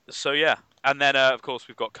So yeah, and then of course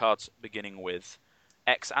we've got cards beginning with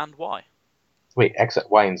X and Y. Wait, X,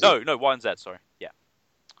 Y, and Z. No, Y and Z. Sorry. Yeah.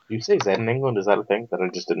 Do you say Z in England? Is that a thing that I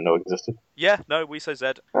just didn't know existed? Yeah. No, we say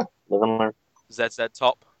Z. Huh, live and learn. ZZ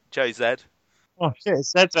top. JZ. Oh shit, it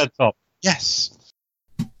said that top. Yes.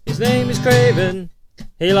 His name is Craven,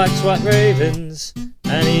 he likes white ravens,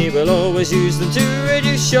 and he will always use them to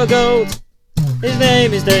reduce your gold. His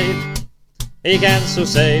name is Dave, he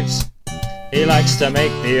cancels saves, he likes to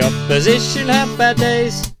make the opposition have bad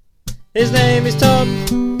days. His name is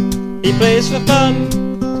Tom, he plays for fun,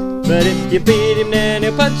 but if you beat him then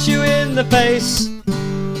he'll punch you in the face.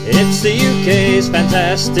 It's the UK's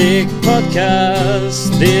fantastic podcast.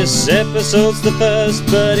 This episode's the first,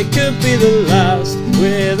 but it could be the last.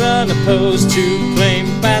 We're unopposed to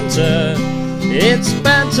plain banter. It's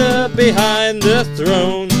banter behind the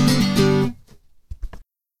throne.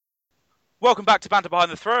 Welcome back to Banter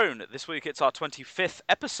Behind the Throne. This week it's our 25th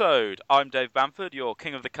episode. I'm Dave Bamford, your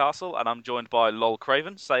king of the castle, and I'm joined by Lol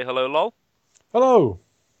Craven. Say hello, Lol. Hello.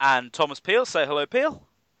 And Thomas Peel. Say hello, Peel.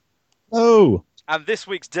 Oh. And this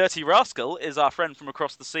week's Dirty Rascal is our friend from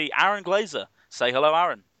across the sea, Aaron Glazer. Say hello,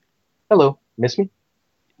 Aaron. Hello. Miss me?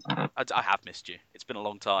 I have missed you. It's been a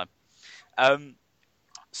long time.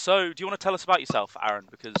 So, do you want to tell us about yourself, Aaron?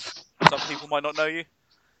 Because some people might not know you.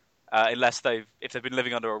 If they've been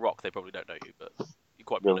living under a rock, they probably don't know you, but you're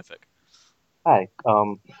quite Really? prolific. Hi.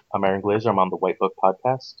 I'm Aaron Glazer. I'm on the White Book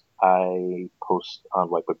Podcast. I post on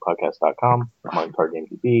whitebookpodcast.com. I'm on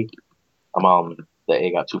CardGameDB. I'm on the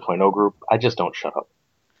AGOT 2.0 group. I just don't shut up.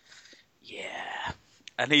 Yeah.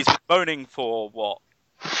 And he's been moaning for,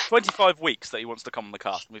 25 weeks that he wants to come on the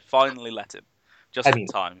cast, and we finally let him. Just in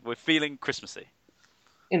time. We're feeling Christmassy.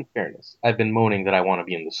 In fairness, I've been moaning that I want to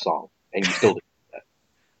be in the song, and you still didn't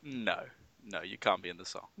do that. No, you can't be in the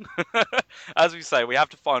song. As we say, we have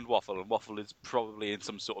to find Waffle, and Waffle is probably in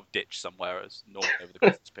some sort of ditch somewhere as normal over the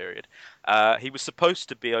Christmas period. He was supposed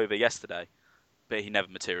to be over yesterday, but he never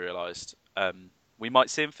materialised. We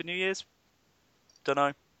might see him for New Year's. Don't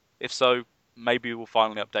know. If so, maybe we'll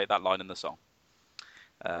finally update that line in the song.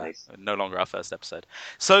 Nice. No longer our first episode.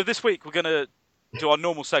 So this week we're going to do our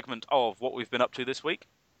normal segment of what we've been up to this week.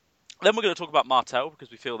 Then we're going to talk about Martell,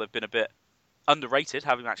 because we feel they've been a bit underrated,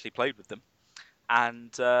 having actually played with them.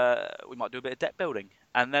 And we might do a bit of deck building.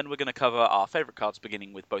 And then we're going to cover our favourite cards,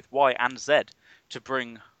 beginning with both Y and Z, to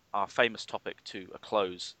bring our famous topic to a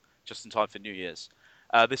close, just in time for New Year's.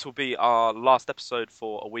 This will be our last episode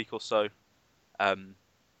for a week or so.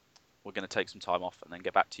 We're going to take some time off and then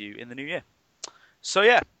get back to you in the new year. So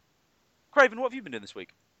yeah, Craven, what have you been doing this week?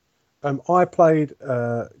 I played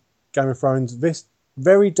Game of Thrones this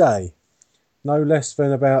very day. No less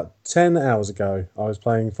than about 10 hours ago, I was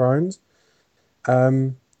playing Thrones.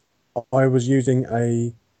 I was using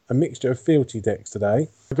a mixture of fealty decks today.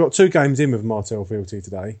 I got 2 games in with Martell Fealty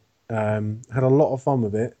today. Had a lot of fun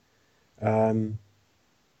with it.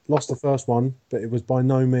 Lost the first one, but it was by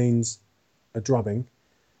no means a drubbing.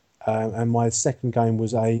 And my second game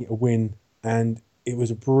was a win, and it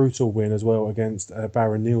was a brutal win as well against a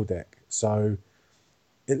Baron Neil deck. So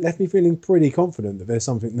it left me feeling pretty confident that there's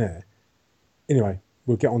something there. Anyway,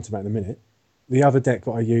 we'll get on to that in a minute. The other deck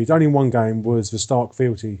that I used, only in one game, was the Stark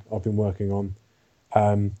Fealty I've been working on.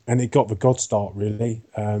 And it got the God Start, really.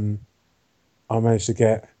 I managed to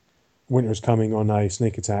get Winter is Coming on a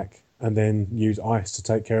sneak attack, and then use Ice to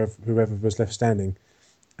take care of whoever was left standing.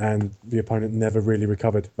 And the opponent never really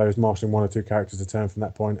recovered. They was marshalling 1 or 2 characters a turn from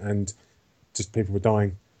that point, and just people were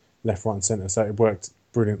dying left, right, and centre. So it worked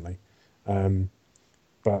brilliantly.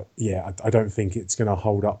 But yeah, I don't think it's going to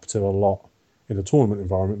hold up to a lot in a tournament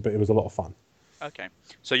environment, but it was a lot of fun. Okay,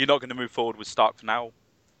 so you're not going to move forward with Stark for now?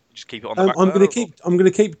 Just keep it on the back I'm burner? going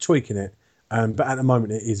to keep tweaking it, but at the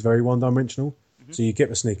moment it is very one-dimensional. Mm-hmm. So you get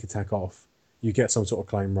the sneak attack off, you get some sort of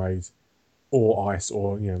claim raise, or Ice,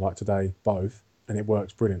 or like today, both, and it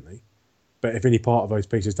works brilliantly. But if any part of those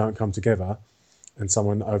pieces don't come together, and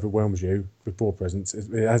someone overwhelms you with board presence,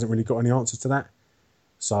 it hasn't really got any answers to that.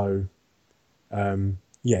 So,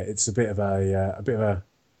 it's a bit of a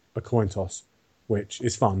coin toss, which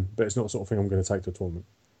is fun, but it's not the sort of thing I'm going to take to a tournament.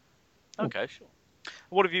 Okay, sure.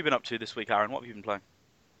 What have you been up to this week, Aaron? What have you been playing?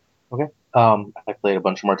 Okay. I played a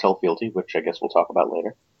bunch of Martell Fealty, which I guess we'll talk about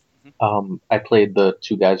later. Mm-hmm. I played the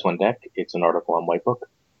 2 Guys 1 deck. It's an article on White Book.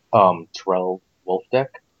 Terrell Wolf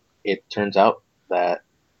deck. It turns out that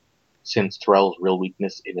since Terrell's real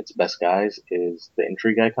weakness in its best guys is the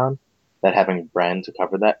intrigue icon, that having Bran to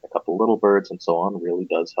cover that, a couple little birds and so on, really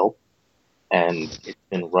does help. And it's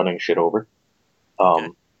been running shit over. Okay.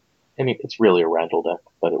 I mean, it's really a Randall deck,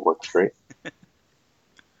 but it works great.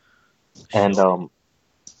 And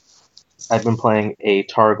I've been playing a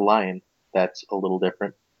Targ Lion that's a little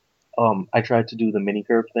different. I tried to do the mini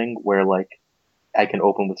curve thing where like I can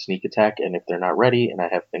open with sneak attack, and if they're not ready, and I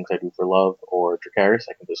have things I do for love or Dracarys,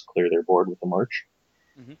 I can just clear their board with the march.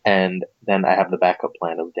 Mhm. And then I have the backup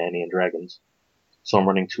plan of Danny and Dragons. So I'm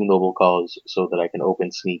running 2 Noble Cause so that I can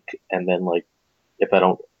open sneak, and then like if I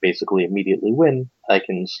don't basically immediately win, I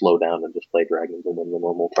can slow down and just play Dragons and win the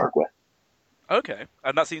normal Targ way. Okay,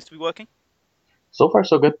 and that seems to be working. So far,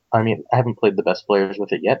 so good. I mean, I haven't played the best players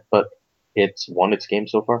with it yet, but it's won its game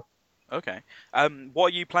so far. Okay. What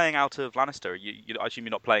are you playing out of Lannister? I assume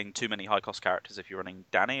you're not playing too many high cost characters if you're running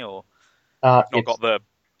Danny, or not It's got the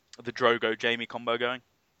Drogo Jamie combo going.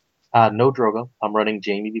 no Drogo. I'm running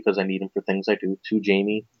Jamie because I need him for things I do. 2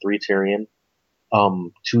 Jamie, 3 Tyrion,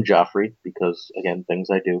 2 Joffrey because again things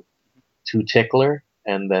I do, 2 Tickler,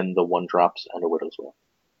 and then the 1 drops and a Widow's Well.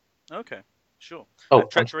 Okay, sure. Oh,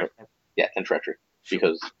 Treachery. Yeah, and Treachery Sure.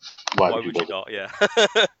 because why would you you build it? not? Yeah.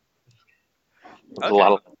 There's Okay. a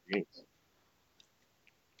lot of things.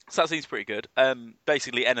 So that seems pretty good.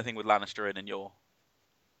 Basically anything with Lannister in, and you're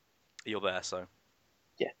there. So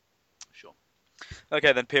Yeah. Sure.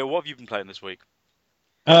 Okay then, Peel. What have you been playing this week?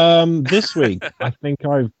 This week, I think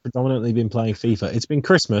I've predominantly been playing FIFA. It's been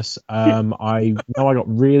Christmas. I know I got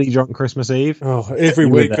really drunk Christmas Eve. Oh, every You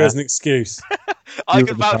were week there. there's an excuse. I You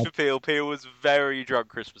can were the vouch pub. for Peel. Peel was very drunk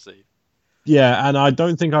Christmas Eve. Yeah, and I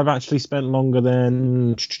don't think I've actually spent longer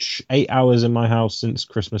than 8 hours in my house since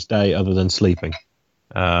Christmas Day, other than sleeping.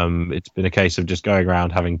 It's been a case of just going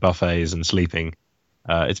around having buffets and sleeping.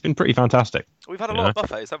 It's been pretty fantastic. We've had a You lot know? of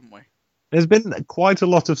buffets, haven't we? There's been quite a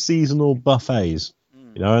lot of seasonal buffets,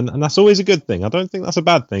 Mm. you know, and that's always a good thing. I don't think that's a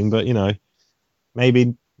bad thing, but you know,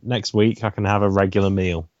 maybe next week I can have a regular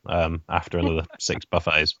meal after another 6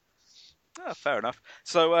 buffets. Ah, fair enough.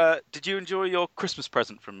 So, did you enjoy your Christmas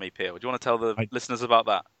present from me, Peel? Do you want to tell the listeners about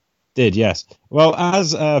that? Did, yes. Well,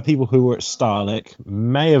 as people who were at Starlick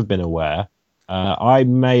may have been aware, I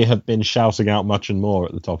may have been shouting out Much and More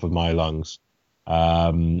at the top of my lungs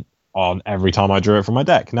on every time I drew it from my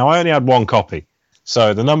deck. Now, I only had 1 copy,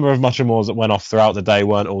 so the number of Much and Mores that went off throughout the day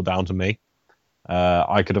weren't all down to me.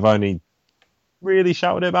 I could have only really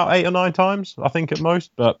shouted it about 8 or 9 times, I think, at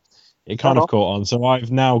most, but it kind of caught on. So I've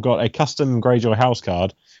now got a custom Greyjoy house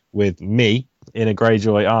card with me in a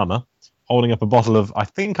Greyjoy armor, holding up a bottle of, I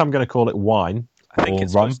think I'm going to call it wine I think or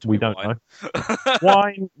it's rum. supposed to We be don't wine. know.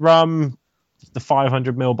 Wine, rum, the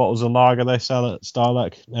 500ml bottles of lager they sell at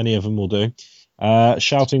Starlick, any of them will do.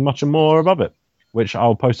 Shouting Much and More above it, which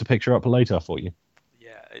I'll post a picture up later for you.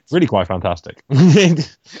 Yeah, it's Really quite fantastic.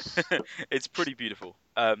 it's pretty beautiful.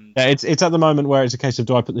 Yeah, it's at the moment where it's a case of,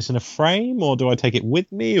 do I put this in a frame, or do I take it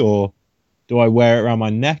with me, or do I wear it around my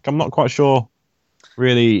neck? I'm not quite sure,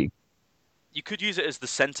 really. You could use it as the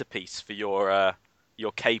centerpiece for your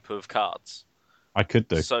cape of cards. I could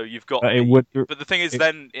do. So you've got. But it would. But the thing is,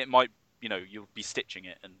 then it might, you'll be stitching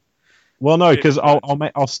it and. Well, no, because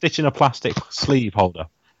Really I'll stitch in a plastic sleeve holder,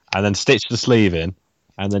 and then stitch the sleeve in,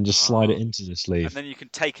 and then just slide it into the sleeve. And then you can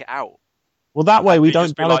take it out. Well, that way And we you don't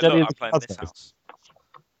just be like, damage any look, of the I'm playing this cards. house.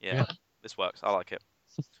 Yeah, this works. I like it.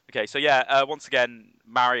 Okay, so yeah, once again,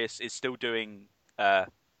 Marius is still doing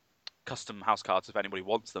custom house cards if anybody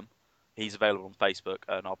wants them. He's available on Facebook,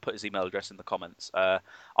 and I'll put his email address in the comments. I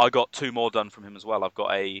got 2 more done from him as well. I've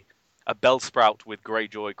got a Bellsprout with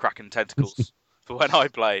Greyjoy Kraken tentacles for when I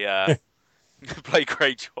play play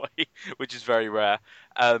Greyjoy, which is very rare.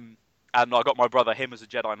 And I got my brother him as a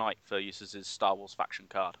Jedi Knight for use as his Star Wars faction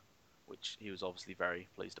card, which he was obviously very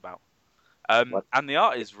pleased about. And the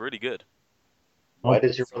art is really good. Why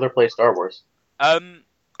does your brother play Star Wars?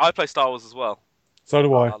 I play Star Wars as well. So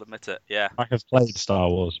do I. I'll admit it. Yeah. I have played Star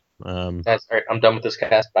Wars. That's all right. I'm done with this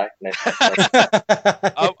cast. Bye. Nice.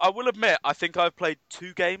 I will admit, I think I've played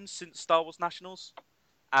 2 games since Star Wars Nationals,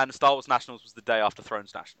 and Star Wars Nationals was the day after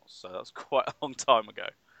Thrones Nationals, so that was quite a long time ago.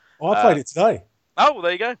 I played it today. Oh, well,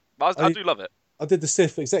 there you go. I do love it. I did the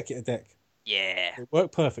Sith Executor deck. Yeah. It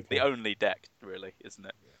worked perfectly. The only deck, really, isn't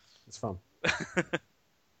it? It's fun.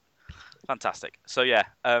 Fantastic. So yeah,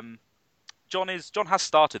 John has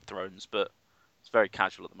started Thrones, but it's very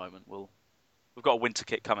casual at the moment. We've got a winter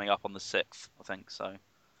kit coming up on the 6th, I think. So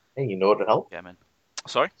Hey, you know what would help? yeah, man.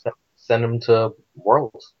 Sorry. Send them to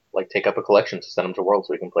Worlds. Like, take up a collection to send them to Worlds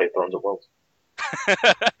so we can play Thrones at Worlds.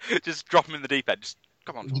 Just drop him in the deep end. Just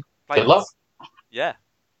come on. Play Good luck. Yeah.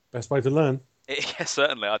 Best way to learn. Yeah,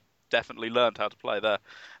 certainly. I definitely learned how to play there.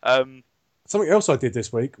 Something else I did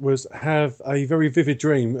this week was have a very vivid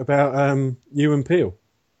dream about you and Peel.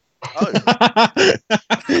 Oh.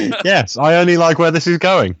 Yes, I only like where this is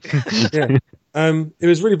going. Yeah. It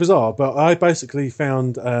was really bizarre, but I basically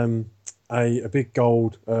found a big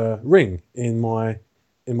gold ring in my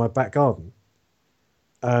back garden.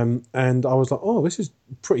 And I was like, oh, this is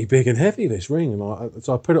pretty big and heavy, this ring. And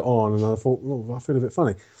so I put it on, and I thought, oh, I feel a bit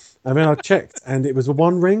funny. And then I checked, and it was a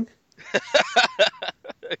one ring.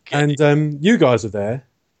 Okay. And you guys are there,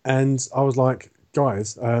 and I was like,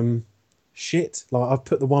 guys, shit, like I've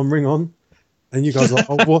put the one ring on, and you guys are like,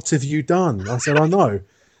 oh, what have you done? I said, I know,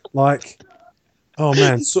 like, oh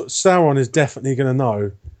man, Sauron is definitely going to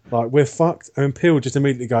know, like we're fucked. And Peel just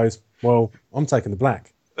immediately goes, well, I'm taking the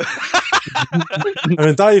black. And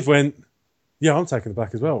then Dave went, yeah, I'm taking the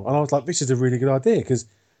black as well. And I was like, this is a really good idea, because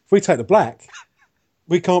if we take the black,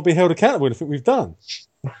 we can't be held accountable for anything we've done.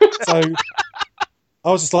 So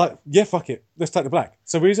I was just like, yeah, fuck it, let's take the black.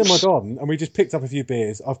 So we was in my garden, and we just picked up a few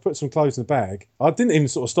beers. I've put some clothes in the bag. I didn't even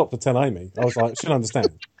sort of stop to tell Amy. I was like, she'll understand.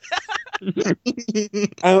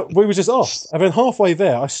 And we were just off. And then halfway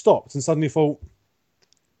there, I stopped and suddenly thought,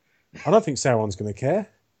 I don't think Sauron's going to care.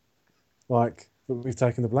 Like, that we've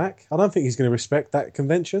taken the black. I don't think he's going to respect that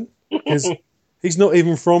convention, because he's not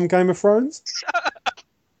even from Game of Thrones.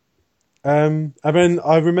 And then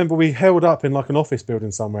I remember we held up in like an office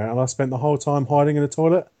building somewhere, and I spent the whole time hiding in the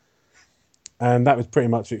toilet. And that was pretty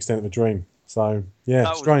much the extent of the dream. So, yeah, That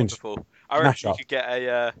was strange. wonderful. I reckon you Mashup. could get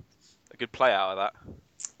a good play out of that.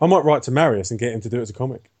 I might write to Marius and get him to do it as a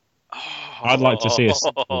comic. I'd like to see us.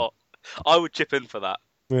 I would chip in for that.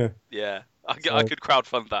 Yeah, Yeah, I So- could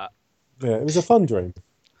crowdfund that. yeah, it was a fun dream.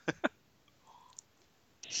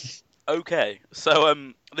 Okay,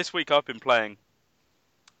 so this week I've been playing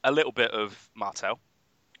a little bit of Martel,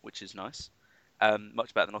 which is nice.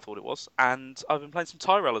 Much better than I thought it was. And I've been playing some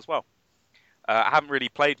Tyrell as well. I haven't really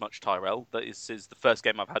played much Tyrell. This is the first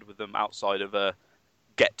game I've had with them outside of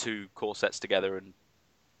get two core sets together and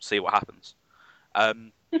see what happens.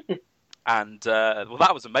 And well,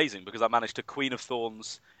 that was amazing because I managed to Queen of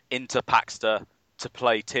Thorns into Paxter to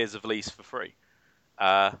play Tears of Lys for free.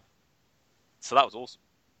 So that was awesome.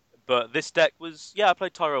 But this deck was, I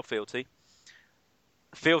played Tyrell Fealty.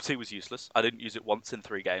 Fealty was useless. I didn't use it once in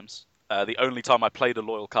 3 games. The only time I played a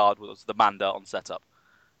loyal card was the Manda on setup.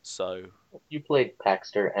 So You played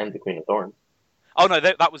Paxter and the Queen of Thorns. oh no,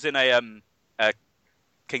 that was in a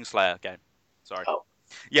Kingslayer game. Sorry. Oh.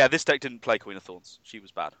 Yeah, this deck didn't play Queen of Thorns. She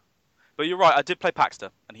was bad. But you're right, I did play Paxter,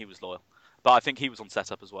 and he was loyal. But I think he was on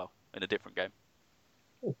setup as well, in a different game.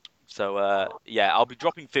 So, I'll be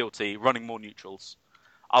dropping Fealty, running more neutrals.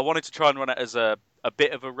 I wanted to try and run it as a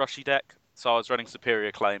bit of a rushy deck, so I was running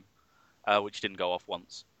Superior Claim, which didn't go off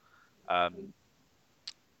once. But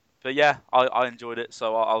yeah, I enjoyed it,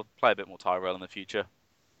 so I'll play a bit more Tyrell in the future.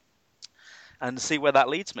 And see where that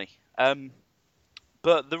leads me.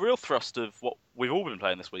 But the real thrust of what we've all been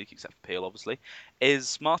playing this week, except for Peel, obviously,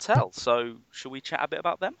 is Martel. So, shall we chat a bit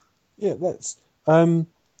about them? Yeah, let's.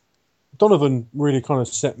 Donovan really kind of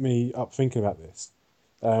set me up thinking about this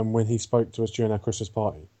when he spoke to us during our Christmas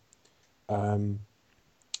party. And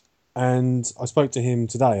I spoke to him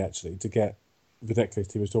today, actually, to get the deck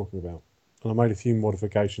list he was talking about. And I made a few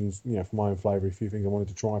modifications, for my own flavour, a few things I wanted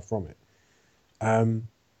to try from it. And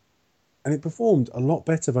it performed a lot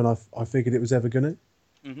better than I figured it was ever going to.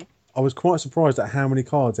 Mm-hmm. I was quite surprised at how many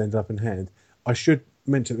cards ended up in hand. I should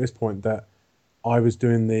mention at this point that I was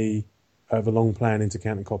doing the long plan into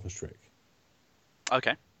Count and Copper's trick.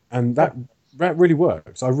 Okay. And that really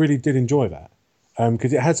works. I really did enjoy that.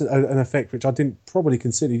 Because it has an effect which I didn't probably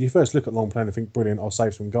consider. You first look at long plan and think, brilliant, I'll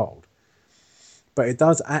save some gold. But it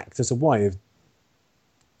does act as a way of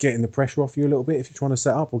getting the pressure off you a little bit if you're trying to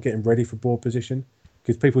set up or getting ready for board position.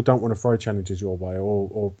 Because people don't want to throw challenges your way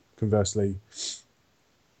or conversely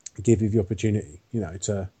give you the opportunity,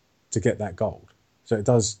 to get that gold. So it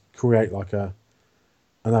does create like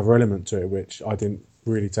another element to it which I didn't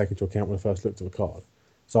really take into account when I first looked at the card.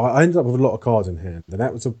 So I ended up with a lot of cards in hand, and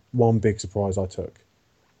that was one big surprise I took.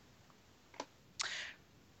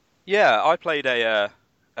 Yeah, I played a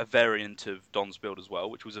variant of Don's build as well,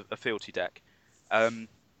 which was a Fealty deck. And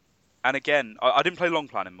again, I didn't play long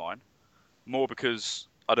plan in mine, more because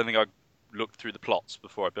I don't think I looked through the plots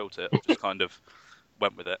before I built it. I just kind of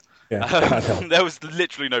went with it. Yeah, There was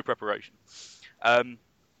literally no preparation.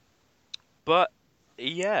 But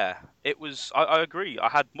yeah, it was. I agree. I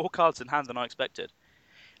had more cards in hand than I expected,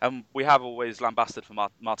 and we have always lambasted for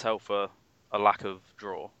Martel for a lack of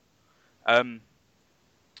draw.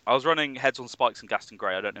 I was running Heads on Spikes and Gaston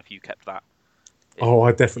Grey. I don't know if you kept that. Oh,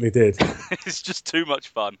 I definitely did. It's just too much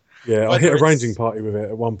fun. Yeah, I Whether hit a it's- ranging party with it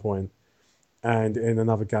at one point, and in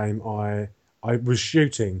another game, I was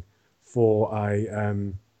shooting for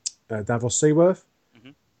a Davos Seaworth,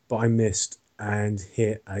 Mhm. but I missed and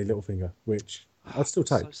hit a Littlefinger, which I'd still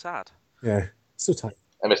take. So sad. Yeah, still take.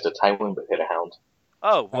 I missed a Tywin, but hit a Hound.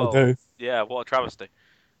 Oh, That'll well, do. yeah, what a travesty.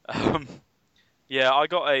 Um, yeah, I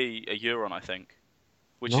got a Euron, I think,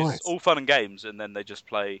 which is Nice. all fun and games, and then they just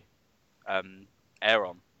play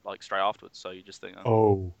Aeron, like, straight afterwards, so you just think, oh,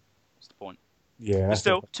 Oh, what's the point? yeah. But That's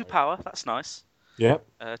still, not 2 great. power, that's nice. Yep.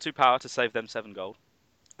 2 power to save them 7 gold.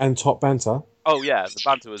 And top banter. Oh, yeah, the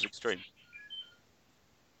banter was extreme.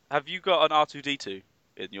 Have you got an R2D2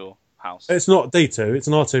 in your house? It's not D2. It's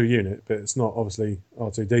an R2 unit, but it's not obviously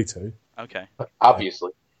R2D2. Okay.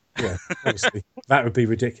 Obviously. Yeah, obviously that would be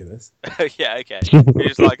ridiculous. Yeah, okay.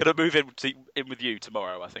 He's like, going to move in with you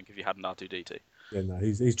tomorrow, I think, if you had an R2D2. Yeah, no,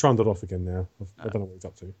 he's trundled off again now. I don't know what he's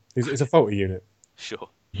up to. It's a faulty unit. Sure.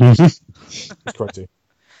 It's crazy.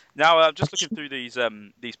 Now, I'm just looking through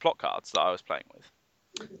these plot cards that I was playing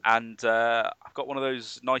with, and I've got one of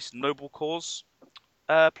those nice noble cause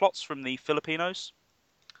plots from the Filipinos.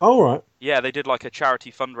 All right. Yeah, they did like a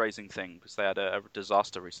charity fundraising thing because they had a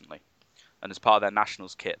disaster recently, and as part of their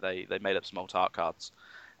nationals kit, they made up some alt art cards.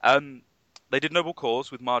 They did noble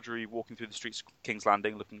cause with Marjorie walking through the streets of King's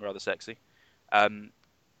Landing, looking rather sexy.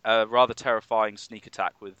 A rather terrifying sneak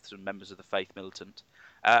attack with some members of the Faith militant,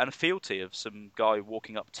 and a fealty of some guy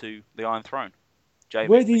walking up to the Iron Throne. Jamie,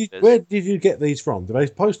 Where did you get these from? Did they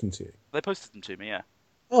post them to you? They posted them to me, yeah.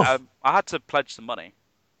 Oh, I had to pledge some money,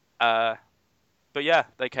 but yeah,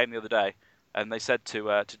 they came the other day, and they said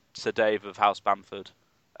to Sir Dave of House Bamford,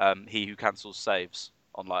 "He who cancels saves,"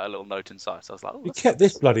 on like a little note inside. So I was like, "Oh, you that's kept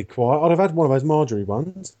nice." this bloody quiet. I'd have had one of those Marjorie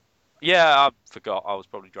ones. Yeah, I forgot. I was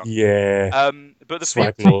probably drunk. Yeah. But the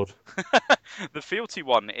Swag fealty, lord. the fealty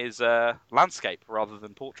one is landscape rather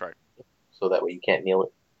than portrait. So that way you can't kneel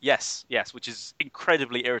it. Yes, which is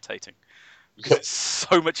incredibly irritating because it's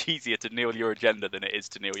so much easier to kneel your agenda than it is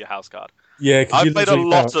to kneel your house card. Yeah, because I've played a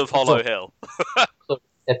lot of Hollow Hill. So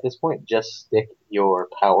at this point, just stick your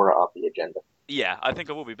power on the agenda. Yeah, I think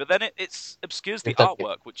I will be, but then it obscures the It's okay.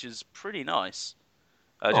 artwork, which is pretty nice.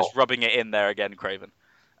 Just rubbing it in there again, Craven.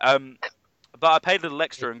 But I paid a little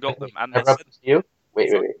extra and got them, and I they rub said, it to you?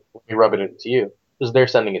 Wait. Let me rub it into you. Because they're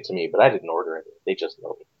sending it to me, but I didn't order it. They just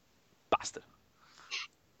know me. "Bastard."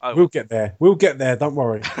 Oh, We'll get there. We'll get there. Don't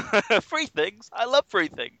worry. free things. I love free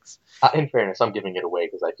things. In fairness, I'm giving it away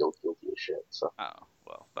because I feel guilty as shit. So Oh,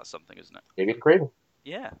 well, that's something, isn't it? maybe it's Craven.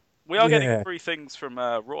 Yeah. We are getting Yeah. free things from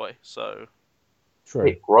Roy, so... True.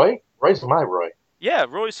 Wait, Roy? Roy's my Roy. Yeah,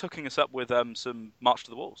 Roy's hooking us up with some March to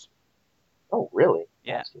the Walls. Oh, really?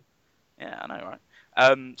 Yeah. Awesome. Yeah, I know,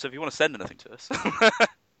 right? So if you want to send anything to us...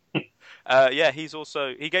 yeah,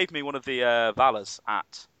 he gave me one of the Valors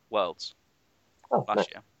at Worlds Oh, last nice.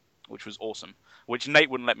 year, which was awesome. Which Nate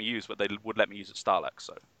wouldn't let me use, but they would let me use at Starlex,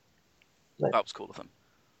 so Nice. that was cool of them.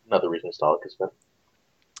 Another reason Stalik is fun.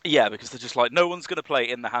 Yeah, because they're just like, no one's going to play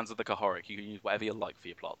in the hands of the Kahoric. You can use whatever you like for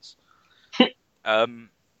your plots.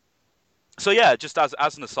 So yeah, just as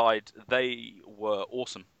an aside, they were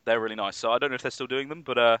awesome. They're really nice. So I don't know if they're still doing them,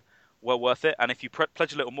 but well worth it. And if you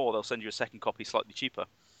pledge a little more, they'll send you a second copy slightly cheaper.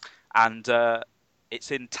 And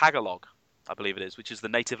it's in Tagalog, I believe it is, which is the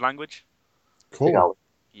native language. Cool.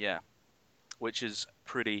 Yeah, which is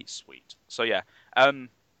pretty sweet. So yeah,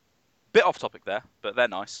 bit off topic there, but they're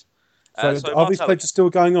nice. So are these Martell, pledges still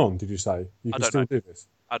going on, did you say? You I can don't still know. do this?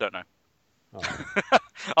 I don't know. Oh,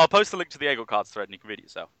 I'll post a link to the Eagle Cards thread and you can read it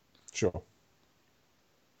yourself. sure.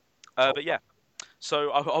 But yeah,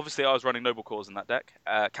 so obviously I was running Noble Cause in that deck.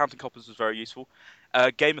 Counting Coppers was very useful.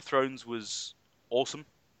 Game of Thrones was awesome.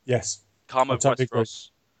 Yes. Karma I of totally agree. Westeros,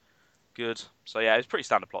 good. So yeah, it was pretty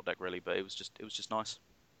standard plot deck really, but it was just nice.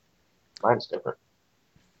 Mine's different.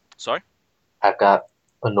 Sorry? I've got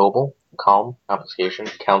a noble, calm, confiscation,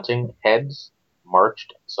 counting, heads,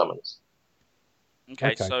 marched, summons.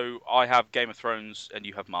 Okay, Okay. so I have Game of Thrones and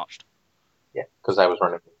you have Marched. Yeah, because I was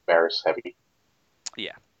running Varys heavy.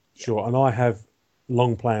 Yeah. Sure. And I have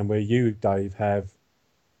Long Plan where you, Dave, have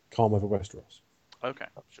Calm over Westeros. Okay,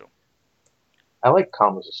 sure. I like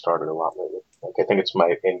calm as a starter a lot lately. Like I think it's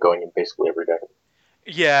my going in basically every deck.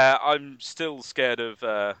 Yeah, I'm still scared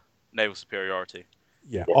of naval superiority.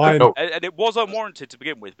 Yeah. Yeah, I'm, no, And it was unwarranted to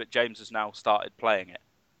begin with, but James has now started playing it,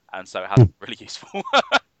 and so it has been really useful.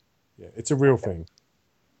 yeah, it's a real thing.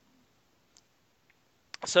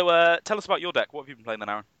 So tell us about your deck. What have you been playing then,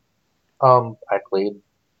 Aaron? I played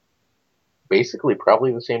basically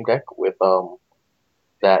probably the same deck with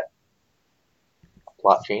that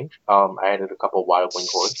plot change. I added a couple Wildling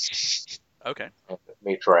Hordes. Okay.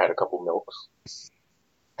 Made sure I had a couple Milks.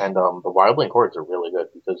 And the Wildling Hordes are really good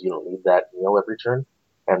because you don't need that meal every turn,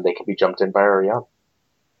 and they can be jumped in by Ariane.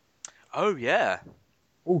 Oh, yeah.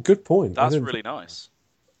 Oh, good point. I That's didn't- really nice.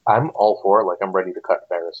 I'm all for it. Like I'm ready to cut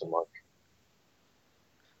Varys in March.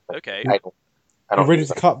 Okay. I You're don't ready use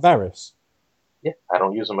to them. cut Varys? Yeah, I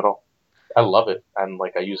don't use them at all. I love it, and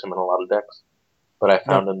I use them in a lot of decks. But I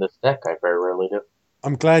found in this deck, I very rarely do.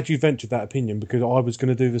 I'm glad you ventured that opinion because I was going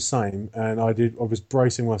to do the same, and I was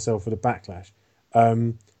bracing myself for the backlash.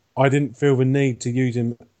 I didn't feel the need to use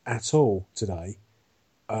him at all today.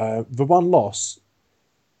 The one loss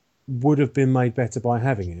would have been made better by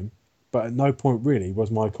having him, but at no point really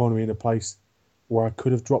was my economy in a place where I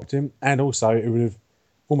could have dropped him, and also it would have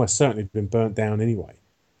almost certainly been burnt down anyway.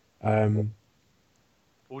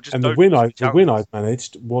 Or just And don't use the the win I challenges.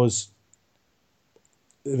 managed was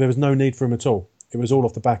there was no need for him at all. It was all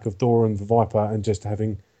off the back of Doran the Viper and just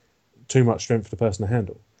having too much strength for the person to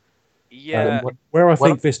handle. Yeah, Where I what-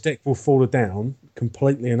 think this deck will fall down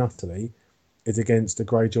completely and utterly is against a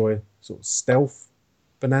Greyjoy sort of stealth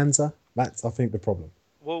bonanza. That's, I think, the problem.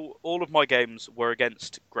 well, all of my games were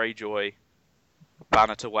against Greyjoy,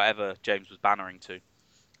 banner to whatever James was bannering to,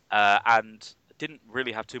 and didn't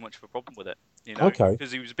really have too much of a problem with it. You know, Okay.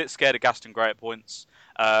 because he was a bit scared of Gaston Grey at points.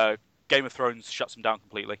 Game of Thrones shuts him down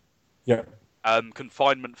completely. Yeah.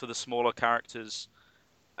 Confinement for the smaller characters.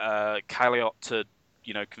 Kaliot to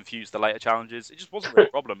confuse the later challenges. It just wasn't really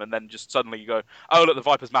a problem. And then just suddenly you go, oh look, the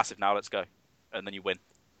Viper's massive now. Let's go, and then you win.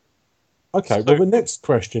 Okay. So- Well, the next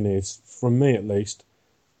question is, from me at least,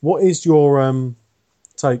 what is your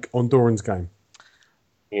take on Doran's game?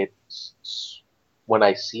 It's when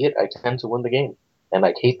I see it, I tend to win the game, and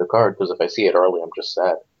I hate the card because if I see it early, I'm just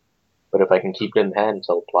sad. But if I can keep it in hand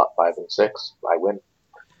until plot 5 and 6, I win.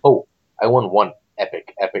 Oh, I won one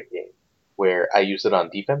epic game where I used it on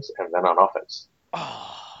defense and then on offense.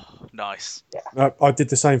 Oh, nice. I did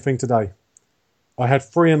the same thing today. I had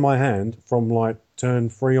 3 in my hand from like turn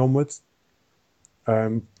 3 onwards.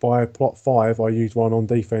 By plot 5, I used one on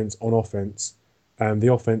defense, on offense. And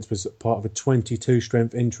the offense was part of a 22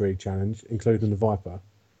 strength intrigue challenge, including the Viper,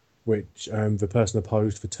 which the person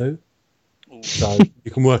opposed for 2. Ooh. So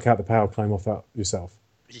you can work out the power claim off that yourself.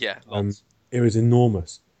 Yeah, lots. It was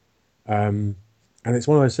enormous. And it's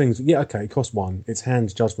one of those things, yeah, okay, it costs 1. It's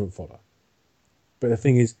hand judgment fodder. But the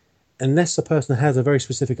thing is, unless the person has a very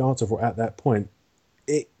specific answer for it at that point,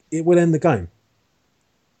 it will end the game.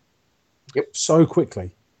 Yep. So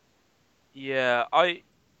quickly. Yeah,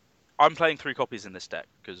 I'm playing 3 copies in this deck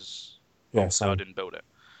because Yeah, obviously I same. didn't build it.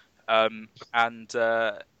 And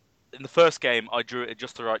in the first game, I drew it at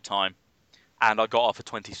just the right time, and I got off a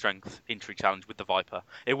 20 strength intrigue challenge with the Viper.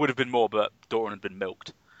 It would have been more, but Doran had been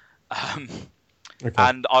milked. Okay.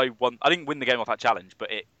 And I won. I didn't win the game off that challenge, but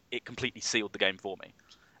it completely sealed the game for me.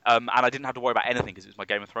 And I didn't have to worry about anything because it was my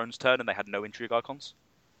Game of Thrones turn, and they had no intrigue icons.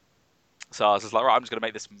 So I was just like, right, I'm just going to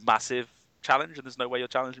make this massive challenge, and there's no way you're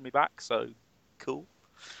challenging me back. So cool.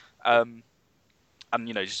 And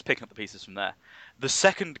just picking up the pieces from there. The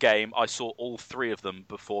second game, I saw all 3 of them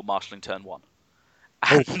before marshalling turn 1,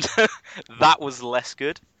 and that was less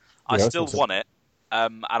good. I Yeah, still that's won it,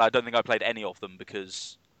 and I don't think I played any of them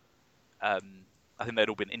because I think they'd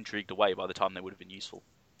all been intrigued away by the time they would have been useful,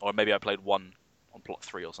 or maybe I played one on plot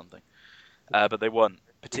 3 or something, but they weren't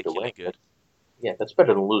particularly good. Yeah, that's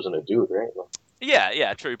better than losing a dude, right?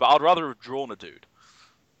 Yeah, true. But I'd rather have drawn a dude.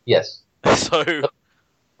 Yes. So.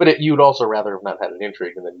 But you'd also rather have not had an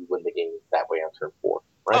intrigue and then you win the game that way on turn 4,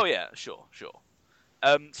 right? Oh yeah, sure.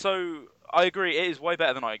 So I agree, it is way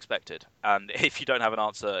better than I expected, and if you don't have an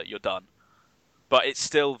answer, you're done. But it's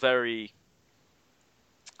still very...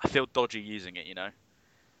 I feel dodgy using it, you know?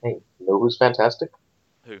 Hey, you know who's fantastic?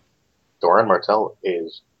 Who? Doran Martell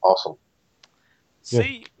is awesome.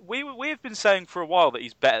 See, we have been saying for a while that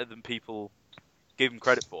he's better than people give him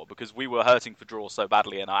credit for, because we were hurting for draws so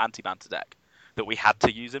badly in our anti-Manta deck that we had to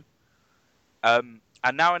use him. And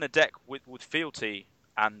now in a deck with fealty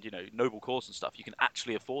and, noble cause and stuff, you can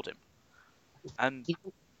actually afford him. And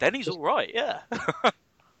then he's alright, yeah.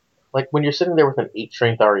 Like, when you're sitting there with an 8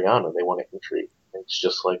 strength Ariana, they want to intrigue. It's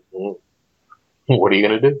just like, what are you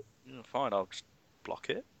going to do? Yeah, fine, I'll just block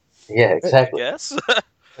it, Yeah, exactly. yes.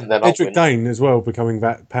 And then I'll Edric win. Dane as well becoming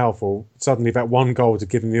that powerful. Suddenly that one goal to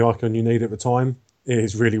give him the icon you need at the time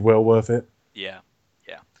is really well worth it. Yeah.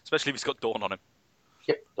 Especially if he's got Dawn on him.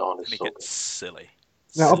 Yep, Dawn is Make so it good. silly.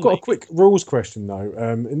 Now, I've got a Silly. quick rules question, though.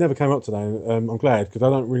 It never came up today. And I'm glad, because I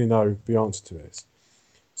don't really know the answer to this.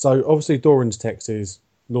 So, obviously, Doran's text is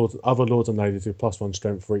other lords and ladies with +1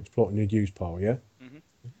 strength for each plot in your use pile, yeah? Mhm.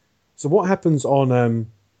 So, what happens on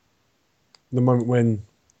the moment when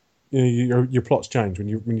your plots change, when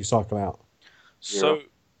you cycle out? So,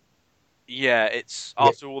 yeah, it's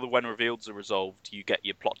after all the when revealeds are resolved, you get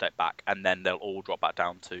your plot deck back, and then they'll all drop back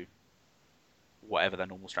down to whatever their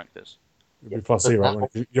normal strength is. It'll be +0,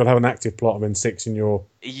 won't it? You'll have an active plot and then 6 in your...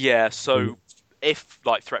 Yeah, so if,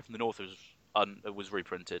 Threat from the North is was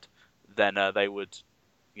reprinted, then they would,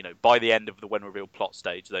 by the end of the when revealed plot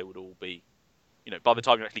stage, they would all be, by the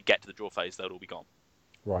time you actually get to the draw phase, they'd all be gone.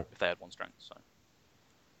 Right. If they had 1 strength. So.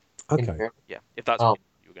 Okay. Yeah, if that's what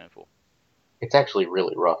you were going for. It's actually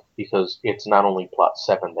really rough because it's not only plot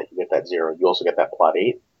 7 that you get that 0, you also get that plot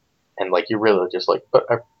 8. And you're really just but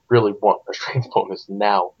I really want a strength bonus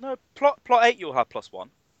now. No, plot 8 you'll have +1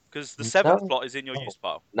 because the 7th plot is in your use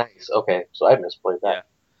pile. Nice. Okay, so I misplayed that.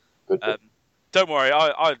 Yeah. Good. Don't worry,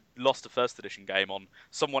 I lost a first edition game on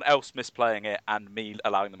someone else misplaying it and me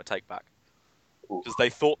allowing them a take back because they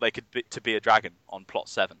thought they could be a dragon on plot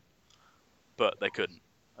 7, but they couldn't,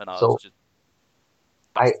 and I was just.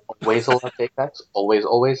 I always allow takebacks, always,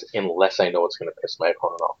 unless I know it's going to piss my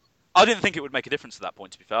opponent off. I didn't think it would make a difference at that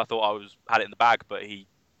point, to be fair. I thought I had it in the bag, but he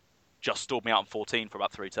just stalled me out on 14 for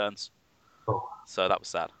about 3 turns. Oh. So that was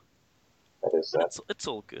sad. That is sad. It's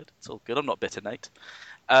all good. It's all good. I'm not bitter, Nate.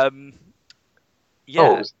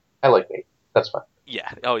 Yeah. I like Nate. That's fine. Yeah,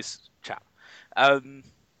 always chap.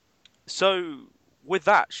 So, with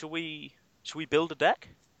that, shall we build a deck?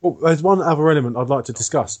 Well, there's one other element I'd like to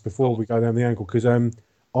discuss before we go down the angle, because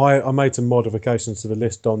I made some modifications to the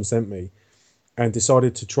list Don sent me and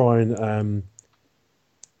decided to try and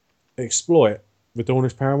exploit the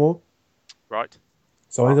Dornish Paramour. Right.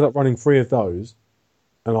 So I ended up running 3 of those,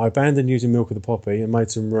 and I abandoned using Milk of the Poppy and made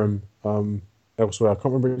some room elsewhere. I can't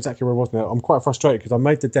remember exactly where I was now. I'm quite frustrated because I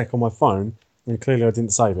made the deck on my phone and clearly I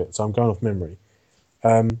didn't save it, so I'm going off memory.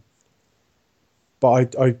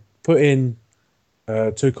 But I put in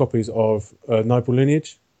 2 copies of Noble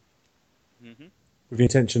Lineage with the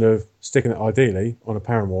intention of sticking it ideally on a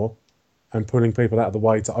Paramour and pulling people out of the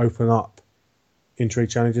way to open up Intrigue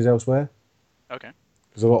challenges elsewhere. Okay.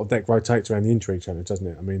 Because a lot of deck rotates around the Intrigue challenge, doesn't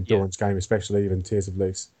it? I mean, Doran's game especially, even Tears of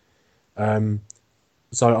Lys.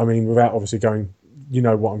 So, I mean, without obviously going, you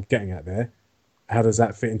know what I'm getting at there, how does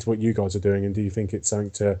that fit into what you guys are doing, and do you think it's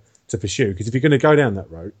something to pursue? Because if you're going to go down that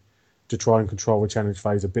road to try and control the challenge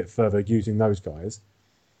phase a bit further using those guys,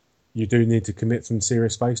 you do need to commit some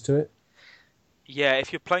serious space to it. Yeah,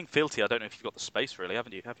 if you're playing Fealty, I don't know if you've got the space really,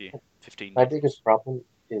 haven't you? Have you? 15. My biggest problem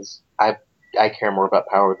is I care more about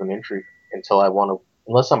power than Intrigue until I want to,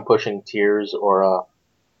 unless I'm pushing Tears or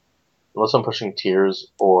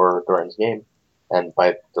Doran's Game, and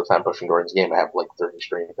by the time pushing Doran's Game, I have 30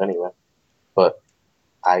 strength anyway. But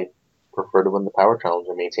I prefer to win the power challenge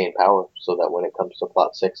and maintain power so that when it comes to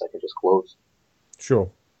plot 6, I can just close. Sure.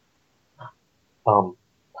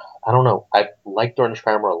 I don't know. I liked Dornish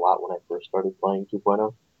Paramour a lot when I first started playing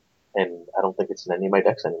 2.0, and I don't think it's in any of my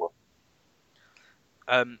decks anymore.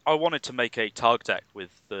 I wanted to make a Targ deck with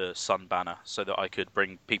the Sun banner so that I could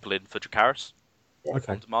bring people in for Dracarys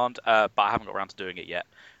on demand, but I haven't got around to doing it yet.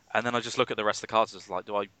 And then I just look at the rest of the cards as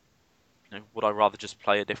would I rather just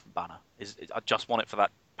play a different banner? I just want it for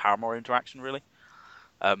that Paramour interaction, really,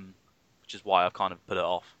 which is why I've kind of put it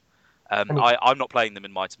off. I'm not playing them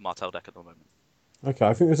in my Martell deck at the moment. Okay,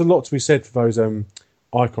 I think there's a lot to be said for those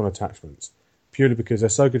icon attachments, purely because they're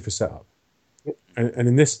so good for setup. Yep. And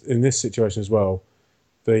in this situation as well,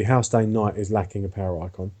 the Housedane Knight is lacking a power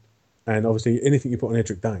icon, and obviously anything you put on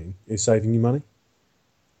Edric Dane is saving you money.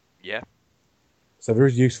 Yeah. So there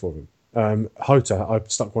is use for them. Hota, I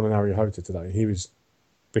stuck one on Ari Hota today. He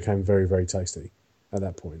became very, very tasty at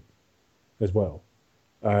that point as well.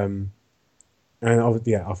 And I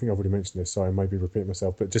think I've already mentioned this, so I may be repeating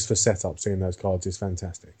myself, but just for setup, seeing those cards is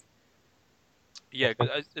fantastic. Yeah,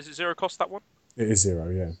 is it 0 cost, that one? It is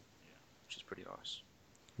 0, yeah. Which is pretty nice.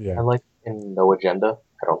 Yeah. I like it in No Agenda.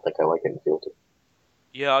 I don't think I like it in Fealty.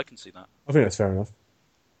 Yeah, I can see that. I think that's fair enough.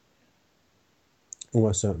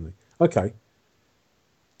 Almost certainly. Okay.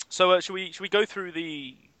 So should we go through the...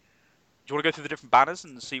 Do you want to go through the different banners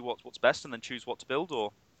and see what's best and then choose what to build,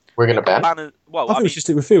 or... We're going to ban? Well, I think we should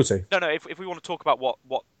stick with Fealty. No, if we want to talk about what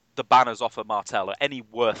the banners offer Martell, are any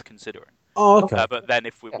worth considering. Oh, okay. But then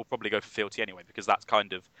we'll probably go for Fealty anyway, because that's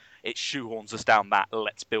kind of... It shoehorns us down that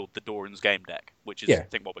let's build the Doran's Game deck, which is, I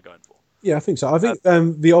think, what we're going for. Yeah, I think so. I think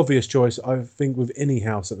the obvious choice, I think, with any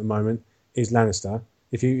house at the moment is Lannister.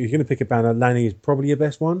 If you're going to pick a banner, Lanny is probably your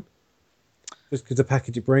best one, just because the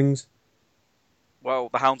package it brings. Well,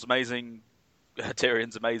 the Hound's amazing.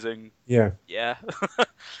 Tyrion's amazing. Yeah. Yeah.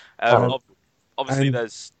 Obviously,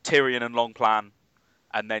 there's Tyrion and Long Plan,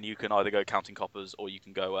 and then you can either go Counting Coppers or you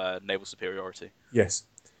can go Naval Superiority. Yes.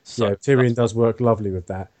 So, yeah, Tyrion does work lovely with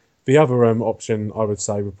that. The other option, I would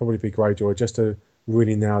say, would probably be Greyjoy, just to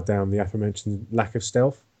really nail down the aforementioned lack of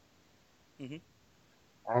stealth. Mm-hmm.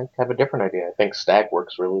 I have a different idea. I think Stag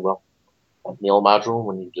works really well. Meal module,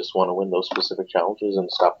 when you just want to win those specific challenges and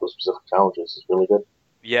stop those specific challenges, is really good.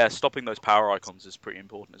 Yeah, stopping those power icons is pretty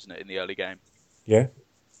important, isn't it, in the early game? Yeah.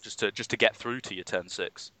 Just to get through to your turn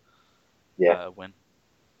 6 Yeah. win.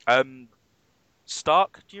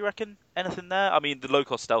 Stark, do you reckon? Anything there? I mean, the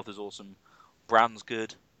low-cost stealth is awesome. Brand's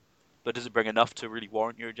good. But does it bring enough to really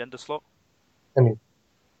warrant your agenda slot? I mean,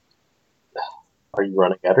 are you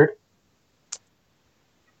running Eddard?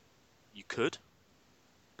 You could.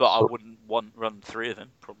 But I So- wouldn't run 3 of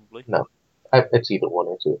him, probably. No. It's either 1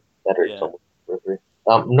 or 2. Eddard Yeah. is almost 2 or 3.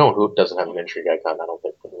 No one who doesn't have an intrigue icon, I don't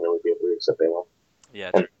think, can really be able to accept A1.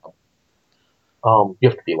 Yeah, And, you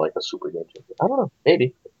have to be like a super game changer. I don't know.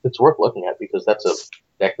 Maybe. It's worth looking at because that's a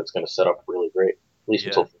deck that's going to set up really great. At least Yeah.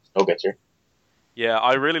 until Snow gets here. Yeah,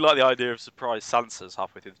 I really like the idea of surprise Sansas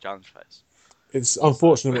halfway through the challenge phase. It's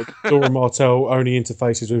unfortunate that Dora Martell only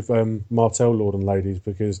interfaces with Martell Lord and Ladies,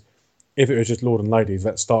 because if it was just Lord and Ladies,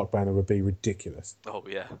 that Stark banner would be ridiculous. Oh,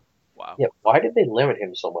 yeah. Wow. Yeah, why did they limit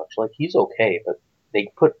him so much? Like, he's okay, but they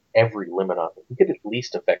put every limit on him. He could at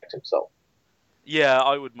least affect himself. Yeah,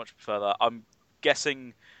 I would much prefer that. I'm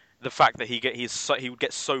guessing the fact that he would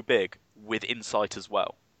get so big with insight as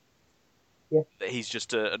well. Yeah. That he's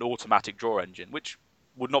just an automatic draw engine, which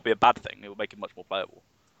would not be a bad thing. It would make him much more playable.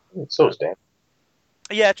 So is Dan.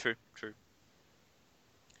 Yeah, true.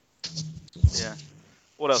 Yeah.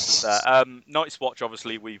 What else is there? Night's Watch,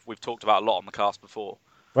 obviously, we've talked about a lot on the cast before.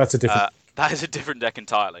 That's a different. That is a different deck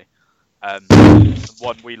entirely.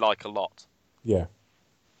 One we like a lot. Yeah.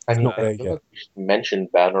 I mean, not there I feel yet. like we should mention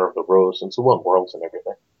Banner of the Rose since it won Worlds and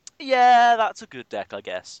everything. Yeah, that's a good deck, I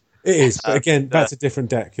guess. It is, but again, the- that's a different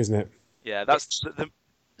deck, isn't it? Yeah, that's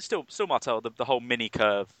still Martell, the whole mini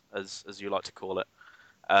curve, as you like to call it.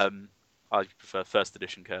 I prefer first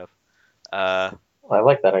edition curve. I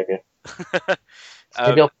like that idea. Um,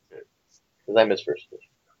 Maybe I'll because I miss first edition.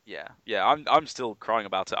 yeah. I'm still crying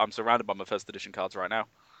about it. I'm surrounded by my first edition cards right now.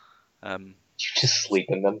 You just sleep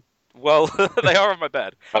in them. Well, they are on my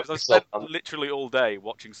bed. Fuck 'Cause I spent yourself, huh? literally all day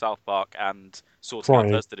watching South Park and sorting out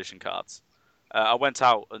Crying. first edition cards. I went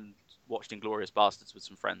out and watched Inglourious Bastards with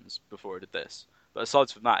some friends before I did this. But aside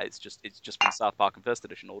from that, it's just been South Park and first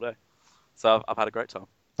edition all day. So I've had a great time.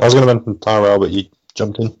 I was going to mention Tyrell, but you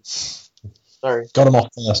jumped in. Sorry. Got him off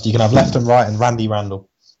first. You can have left and right and Randy Randall.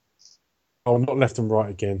 Oh, not left and right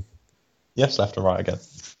again. Yes, left and right again.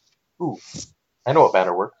 Ooh, I know what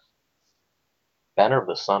banner works. Banner of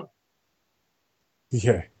the Sun.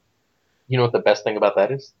 Yeah. You know what the best thing about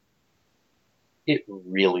that is? It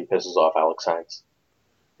really pisses off Alex Hines.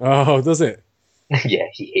 Oh, does it? Yeah,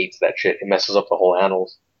 he hates that shit. It messes up the whole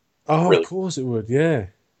annals. Oh, Really? of course it would. Yeah.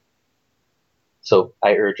 So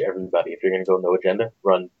I urge everybody, if you're going to go no agenda,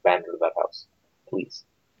 run Banner to that house. Please.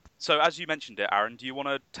 So as you mentioned it, Aaron, do you want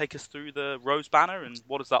to take us through the Rose banner and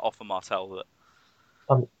what does that offer Martell? That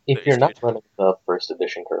If That you're is not good. running the first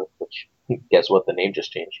edition curve, which guess what, the name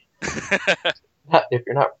just changed. If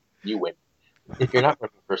you're not, you win. If you're not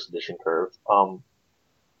running first edition curve,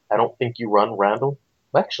 I don't think you run Randall.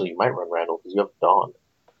 Actually, you might run Randall because you have Dawn.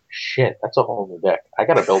 Shit, that's a whole new deck. I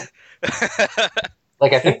gotta build.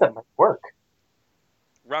 Like, I think that might work.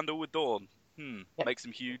 Randall with Dawn. Makes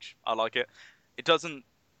him huge. I like it. It doesn't.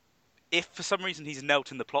 If for some reason he's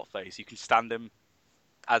knelt in the plot phase, you can stand him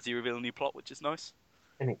as you reveal a new plot, which is nice.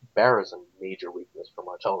 I mean, Bear is a major weakness for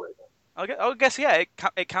Martell right now. I guess yeah,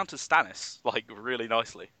 it counters Stannis like really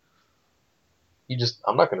nicely.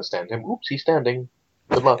 I'm not gonna stand him. Oops, he's standing.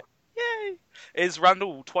 Good luck. Yay! Is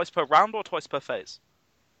Randall twice per round or twice per phase?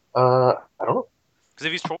 I don't know. Because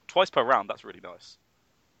if he's twice per round, that's really nice.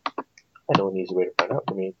 I know an easy way to find out.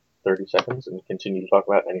 Give me 30 seconds and continue to talk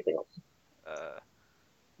about anything else.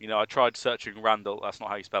 I tried searching Randall. That's not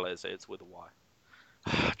how you spell it. It's with a Y.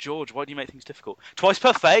 George, why do you make things difficult? Twice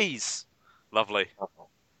per phase. Lovely.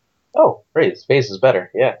 Oh, great. His face is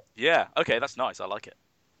better. Yeah. Yeah. Okay, that's nice. I like it.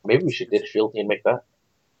 Maybe we should ditch Fealty and make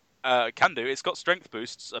that. Can do. It's got strength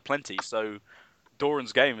boosts aplenty, so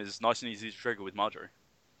Doran's game is nice and easy to trigger with Marjorie.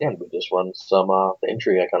 Yeah, and we just run some the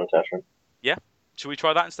intrigue icon attachment. Should we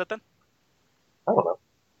try that instead then? I don't know.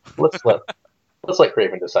 Let's let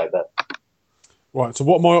Craven decide that. Right. So,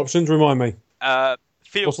 what are my options? Remind me. What's on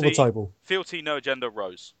the Fealty, table? Fealty, No Agenda,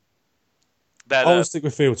 Rose. They're I'll stick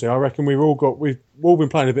with Fealty. I reckon we've all been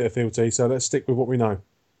playing a bit of Fealty, so let's stick with what we know.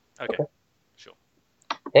 okay. Sure.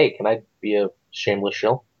 Hey, can I be a shameless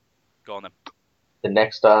shill? Go on then. The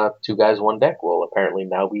next 2 guys, 1 deck will apparently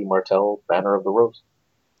now be Martell Banner of the Rose.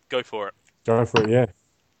 Go for it. Go for it. Yeah.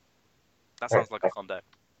 That sounds like a fun day.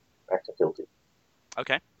 Back to Fealty.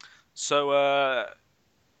 Okay. So,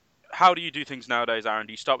 how do you do things nowadays, Aaron?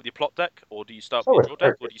 Do you start with your plot deck, or do you start with your draw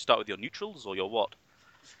deck, or do you start with your neutrals, or your what?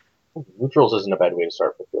 Neutrals isn't a bad way to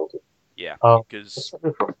start for Fealty. Yeah, Let's because start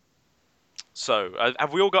neutral. So,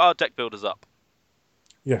 have we all got our deck builders up?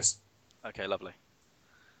 Yes. Okay, lovely.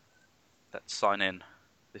 Let's sign in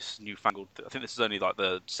this newfangled. I think this is only like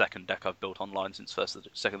the second deck I've built online since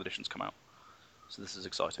second edition's come out. So this is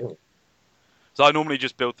exciting. Ooh. So I normally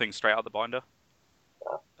just build things straight out the binder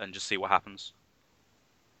and just see what happens.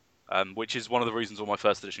 Which is one of the reasons all my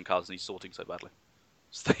first edition cards need sorting so badly.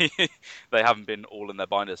 So they haven't been all in their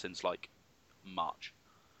binder since like March.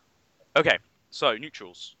 Okay, so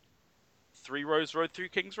neutrals. 3 Rose Road, 3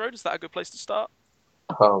 Kings Road. Is that a good place to start?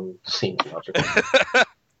 Seems logical.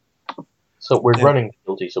 So we're running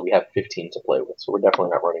Guilty, so we have 15 to play with. So we're definitely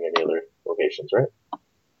not running any other locations,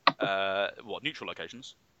 right? What, neutral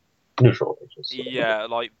locations? Neutral locations. So. Yeah,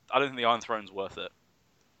 like I don't think the Iron Throne's worth it.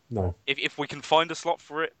 No. If we can find a slot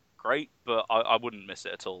for it, great, but I wouldn't miss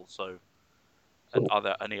it at all. So, and are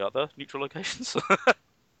there any other neutral locations?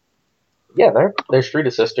 Yeah, there's Street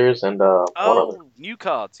of Sisters and one other. New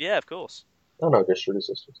cards. Yeah, of course. No, there's Street of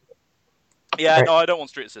Sisters. Yeah, Right. no, I don't want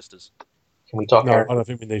Street of Sisters. Can we talk? No, I don't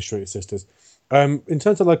think we need Street Sisters. In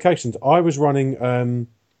terms of locations, I was running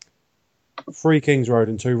 3 Kings Road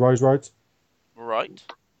and 2 Rose Roads. Right.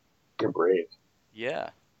 You're brave. Yeah.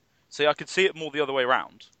 See, I could see it more the other way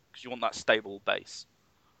around because you want that stable base.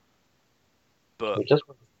 But We just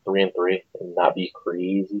run 3 and 3 and not be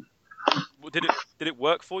crazy. did it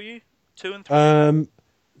work for you? 2 and 3.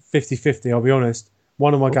 50-50, I'll be honest.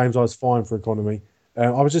 One of my games I was fine for economy. I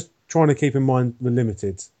was just trying to keep in mind the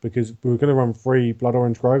limited because we were going to run 3 Blood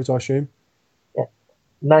Orange Groves, I assume.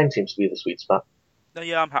 9 seems to be the sweet spot. No,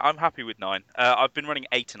 yeah, I'm happy with 9. I've been running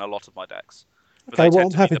 8 in a lot of my decks, but Okay, they well,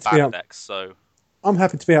 tend I'm happy to to be be the out. bad decks. So I'm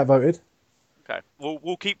happy to be outvoted. okay,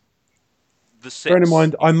 we'll keep the 6. Bearing in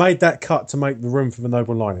mind, I made that cut to make the room for the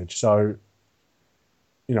noble lineage, so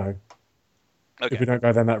you know, Okay. if we don't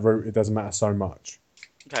go down that route, it doesn't matter so much.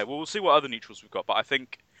 Okay, well, we'll see what other neutrals we've got, but I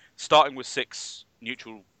think starting with 6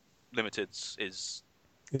 neutral limiteds is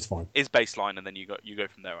It's fine. baseline, and then you go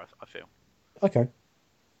from there. I feel. Okay.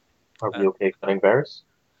 Are we okay cutting Varys?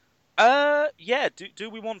 Yeah. Do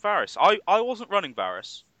we want Varys? I wasn't running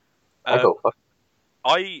Varys. I go fuck.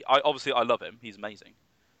 I obviously I love him. He's amazing.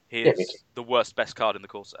 He's Yeah, me too. the best card in the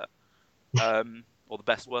core set. Or the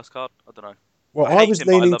best worst card. I don't know. Well, I I hate was him,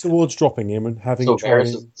 but I leaning love him. towards dropping him and having So tried.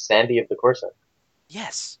 Varys is Sandy of the Corset.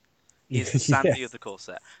 Yes. He's the Sandy Yes. of the core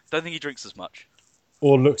set. Don't think he drinks as much.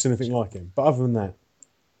 Or looks anything like him. But other than that,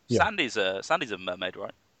 yeah. Sandy's a mermaid,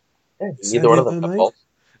 right? Yeah, Sandy neither one of the them have Mermaid? balls.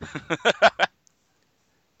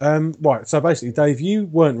 Right, so basically, Dave, you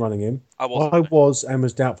weren't running him. I wasn't. I was and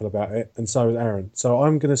was doubtful about it, and so was Aaron. So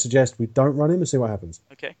I'm going to suggest we don't run him and see what happens.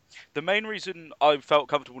 Okay. The main reason I felt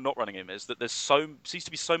comfortable not running him is that there's seems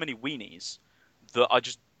to be so many weenies that I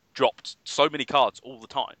just dropped so many cards all the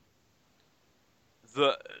time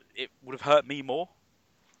that it would have hurt me more.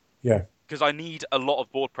 Yeah. Because I need a lot of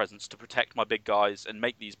board presence to protect my big guys and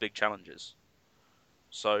make these big challenges.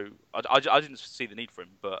 So I didn't see the need for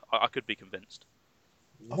him, but I could be convinced.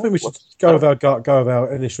 I think we should go with our gut, go with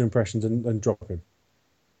our initial impressions and drop him.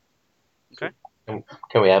 Can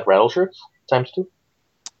we add rattle shirts ×2?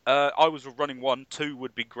 I was running 1, 2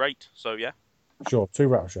 would be great. So yeah. Sure, 2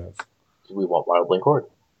 rattle shirts. Do we want Wild Link Horde?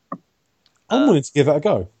 I'm willing to give that a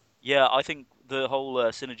go. Yeah, I think the whole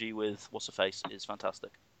synergy with What's Her Face is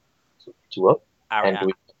fantastic. So 2 up. Ariane.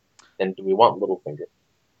 And do we want Littlefinger?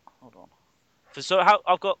 Hold on. So how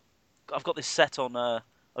I've got this set on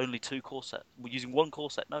only 2 core set. We're using 1 core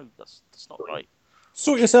set. No, that's not right.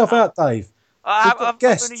 Sort yourself out, Dave. I've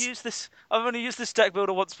guests. only used this. I've only used this deck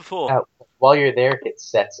builder once before. While you're there, hit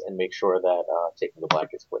sets and make sure that Taking the Black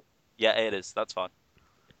is split. Yeah, it is. That's fine.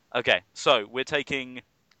 Okay, so we're taking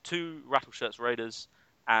 2 Rattleshirts Raiders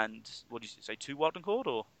and what did you say? 2 Wild and Horde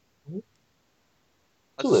or? Mhm.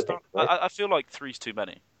 As 2, a I start- think, right? I feel like 3's too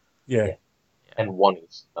many. Yeah, And 1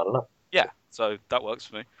 is not enough. Yeah, so that works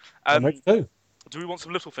for me. that makes 2. Do we want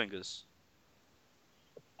some little fingers?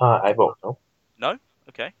 I vote no. No.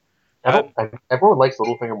 Okay. Everyone likes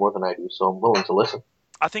Littlefinger more than I do, so I'm willing to listen.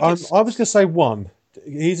 I think I it's. was going to say 1.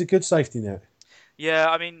 He's a good safety net. Yeah,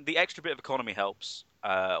 I mean, the extra bit of economy helps,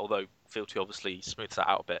 although Fealty obviously smooths that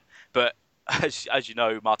out a bit. But as you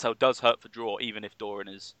know, Martel does hurt for draw, even if Doran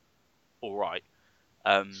is alright.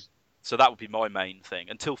 So that would be my main thing.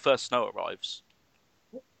 Until First Snow arrives,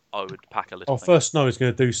 I would pack a little thing. First Snow is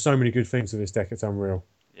going to do so many good things with this deck, it's unreal.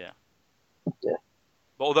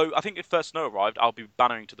 But although I think if First Snow arrived, I'll be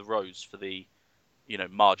bannering to the Rose for the,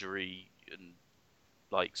 Marjorie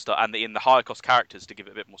and in the higher cost characters to give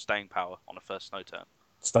it a bit more staying power on a First Snow turn.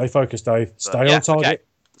 Stay focused, Dave. Stay yeah, on target. okay.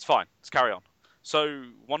 It's fine. Let's carry on. So,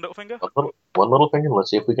 1 little finger? One Littlefinger,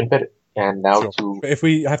 let's see if we can fit it. And now Sure. to But if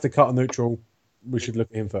we have to cut a neutral, we should look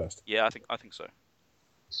at him first. Yeah, I think so.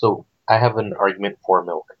 So I have an argument for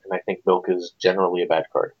Milk, and I think Milk is generally a bad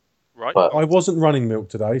card. Right. But I wasn't running Milk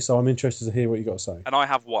today, so I'm interested to hear what you got to say. And I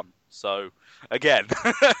have one. So again,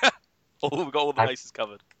 we've got all the bases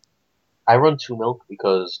covered. I run 2 Milk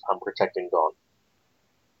because I'm protecting Dawn.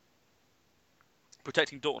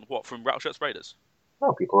 Protecting Dawn, what, from Rattleshirt's Raiders?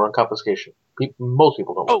 No, people run Confiscation. Most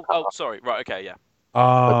people don't run Oh, sorry. Right, okay, yeah.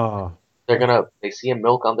 Ah, They see a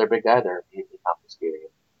Milk on their big guy, they're immediately confiscating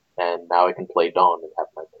it. And now I can play Dawn and have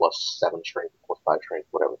my +7 strength, +5 strength,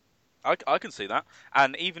 whatever. I can see that.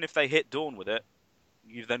 And even if they hit Dawn with it,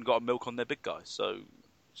 you've then got a Milk on their big guy, so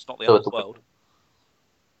it's not the end of the world.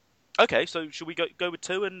 Okay, so should we go with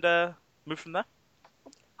 2 and move from there?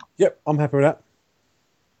 yep, I'm happy with that.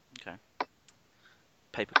 Okay.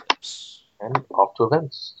 Paper clips. And off to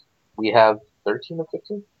events. We have 13 of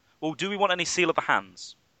 15. Well, do we want any Seal of the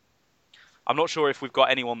Hands? I'm not sure if we've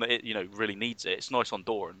got anyone that really needs it. It's nice on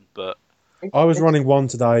Doran, but I was running 1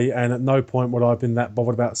 today, and at no point would I have been that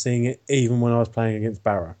bothered about seeing it, even when I was playing against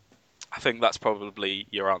Barra. I think that's probably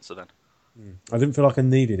your answer then. I didn't feel like I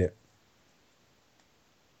needed it.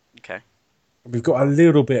 Okay. We've got a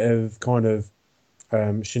little bit of kind of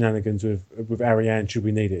shenanigans with Ariane should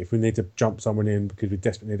we need it. If we need to jump someone in because we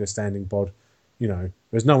desperately need a standing bod,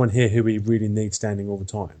 there's no one here who we really need standing all the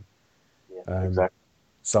time. Yeah, exactly.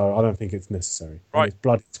 So I don't think it's necessary. Right. And it's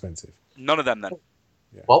bloody expensive. None of them then.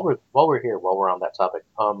 Yeah. While we're here, while we're on that topic,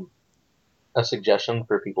 a suggestion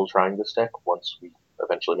for people trying this deck once we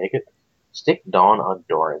eventually make it: stick Dawn on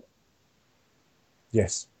Doran.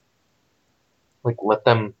 Yes. Like, let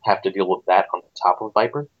them have to deal with that on top of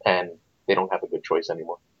Viper, and they don't have a good choice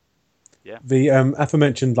anymore. Yeah. The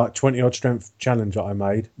aforementioned 20-odd strength challenge that I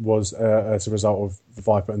made was as a result of the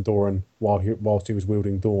Viper and Doran whilst he was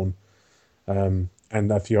wielding Dawn, and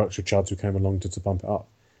a few extra chuds who came along to bump it up.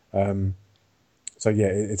 So yeah,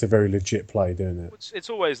 it's a very legit play doing it. It's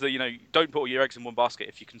always that don't put all your eggs in one basket.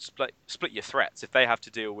 If you can split your threats, if they have to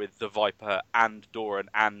deal with the Viper and Doran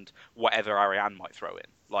and whatever Ariane might throw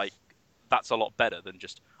in, that's a lot better than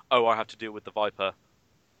just I have to deal with the Viper,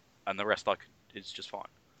 and the rest is just fine.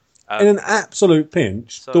 In an absolute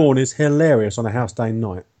pinch, Dawn is hilarious on a House Day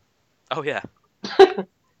night. Oh yeah.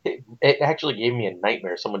 It actually gave me a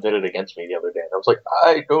nightmare. Someone did it against me the other day, and I was like,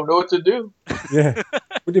 I don't know what to do. Yeah.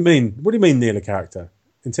 What do you mean? What do you mean, Neil a character?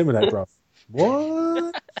 Intimidate, bro.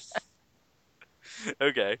 What?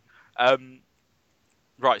 Okay.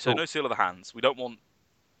 Right. So no Seal of the Hands. We don't want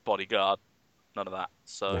Bodyguard. None of that.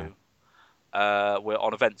 So we're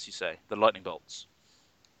on events. You say the Lightning Bolts.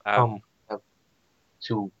 Have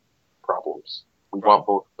 2 problems. We want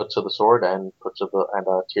both Put to the Sword and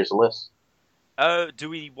Tears of Lys. Do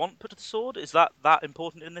we want Put to the Sword? Is that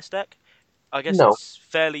important in this deck? I guess No. It's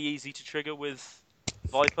fairly easy to trigger with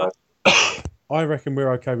Viper. I reckon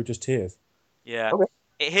we're okay with just Tears. Yeah. Okay.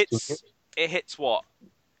 It hits what?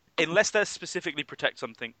 Unless they're specifically protecting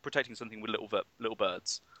something with little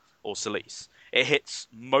birds or Solis, it hits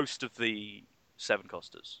most of the 7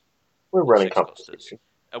 costers. We're running 6 Confiscation.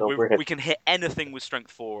 We can hit anything with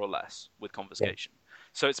strength 4 or less with Confiscation. Yeah.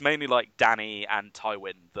 So it's mainly like Danny and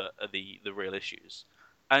Tywin that are the real issues.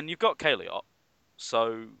 And you've got Kaliot,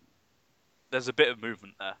 so there's a bit of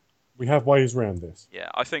movement there. We have ways around this. Yeah,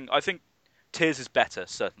 I think Tears is better,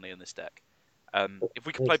 certainly, in this deck. If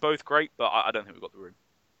we can play both, great, but I don't think we've got the room.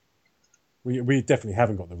 We definitely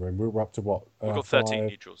haven't got the room. We're up to what? We've got 13 5?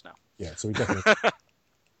 neutrals now. Yeah, so we definitely...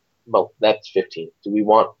 Well, that's 15. Do we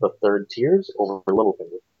want the 3rd Tears over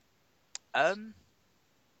Littlefinger?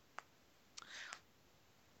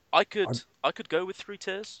 I could go with 3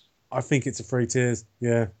 Tears. I think it's a 3 Tears,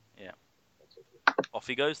 yeah. Yeah. Off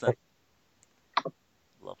he goes then.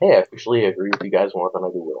 Hey, I officially agree with you guys more than I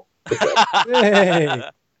do Will. Yay!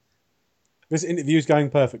 This interview's going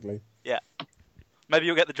perfectly. Yeah. Maybe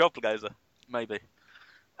you'll get the job, Gazer. Maybe.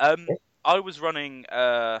 I was running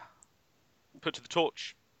Put to the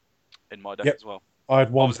Torch in my deck as well. I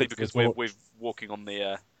had one. Obviously, because we're walking on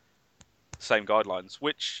the same guidelines,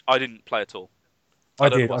 which I didn't play at all. I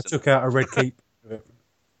did. I took out a red keep.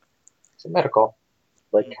 It's a medical.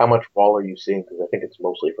 How much wall are you seeing? Because I think it's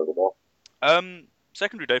mostly for the wall.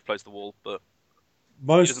 Secondary Dave plays the wall, but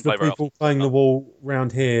most of the people playing the wall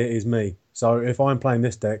round here is me. So if I'm playing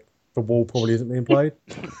this deck, the wall probably isn't being played.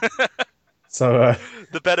 So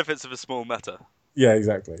the benefits of a small meta. Yeah,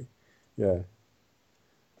 exactly. Yeah.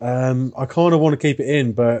 I kind of want to keep it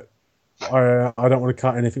in, but I don't want to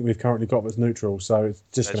cut anything we've currently got that's neutral, so it's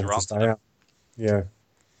just going to have to stay out. Yeah.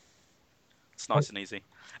 It's nice and easy.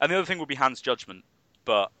 And the other thing would be Hand's Judgment,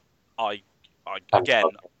 but I again...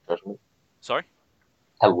 Sorry?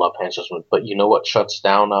 I love Hand's Judgment, but you know what shuts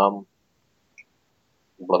down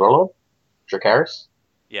Dracarys.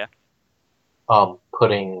 Yeah.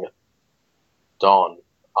 Putting Dawn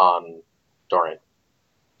on Dorian.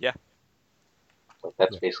 Yeah. Like,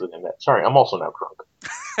 that's Yeah. basically the net. Sorry, I'm also now drunk.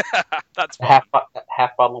 That's fine.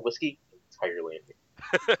 Half bottle of whiskey entirely in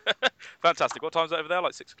me. Fantastic. What time's it over there?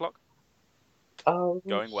 Like 6 o'clock?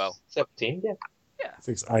 Going well. 17, yeah. Yeah.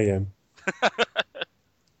 6 a.m.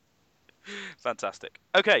 Fantastic.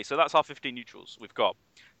 Okay, so that's our 15 neutrals. We've got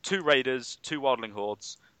 2 Raiders, 2 Wildling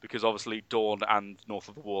Hordes, because obviously Dawn and North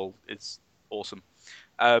of the Wall is awesome.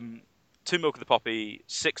 2 Milk of the Poppy,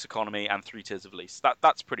 6 Economy, and 3 Tiers of Lease.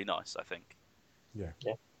 That's pretty nice, I think. Yeah.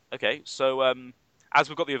 Okay, so as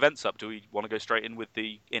we've got the events up, do we want to go straight in with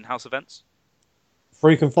the in-house events?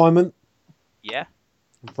 Free confinement, Yeah,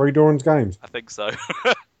 free Doran's games. I think so.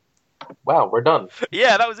 Wow, we're done.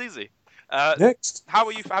 Yeah, that was easy. Next. How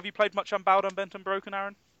are you? Have you played much Unbowed, Unbent, Unbroken,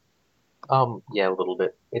 Aaron? Yeah, a little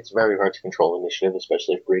bit. It's very hard to control initiative,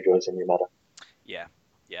 especially if Greyjoy's in your meta. Yeah.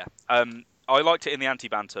 I liked it in the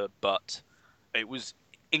anti-banter, but it was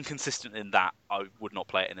inconsistent in that I would not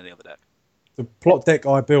play it in any other deck. The plot deck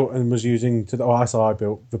I built and was using I say I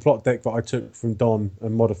built the plot deck that I took from Don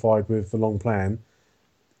and modified with the long plan.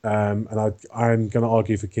 And I'm going to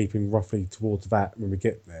argue for keeping roughly towards that when we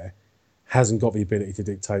get there. Hasn't got the ability to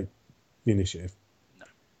dictate the initiative.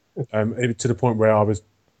 No. To the point where I was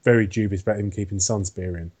very dubious about him keeping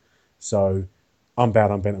Sunspear in. So,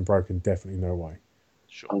 Unbowed, Unbent, and Broken, definitely no way.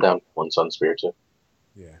 Sure. I'm down for 1 Sunspear too.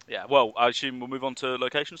 Yeah, Yeah. Well, I assume we'll move on to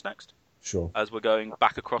locations next, sure. as we're going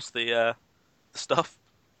back across the stuff.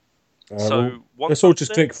 Well, one let's all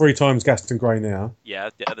just Sunspear? click 3 times Gaston Grey now. Yeah.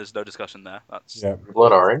 There's no discussion there. That's Yeah.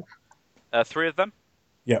 Blood Orange, 3 of them.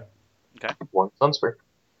 Yep. 1 Sunspear.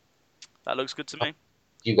 That looks good to me.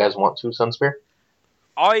 Do you guys want 2 Sunspear?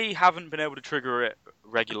 I haven't been able to trigger it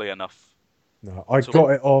regularly enough. No, I So got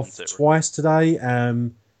we- it off consider it. twice today,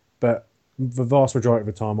 but the vast majority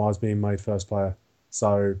of the time I was being made first player.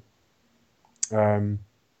 So,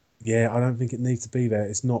 yeah, I don't think it needs to be there.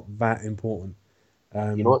 It's not that important.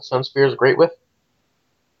 You know what Sunspear is great with?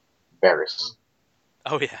 Varys.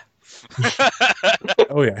 Oh yeah.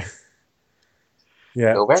 Oh yeah,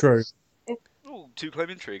 yeah, Go Varys. true. Ooh, 2 claim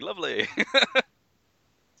intrigue, lovely.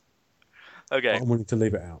 Okay, I'm willing to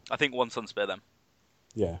leave it out. I think 1 Sunspear then.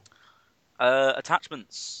 Yeah,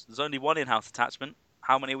 Attachments. There's only 1 in-house attachment.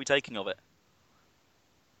 How many are we taking of it?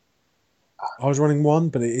 I was running 1,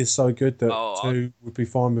 but it is so good that Oh, 2 would be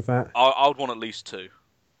fine with that. I would want at least 2.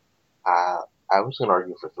 I was going to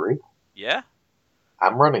argue for 3. Yeah?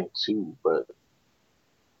 I'm running 2, but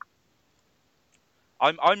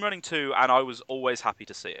I'm running 2, and I was always happy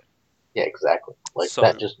to see it. yeah, exactly. Like, So-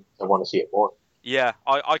 that just, I want to see it more. Yeah,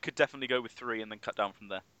 I could definitely go with 3 and then cut down from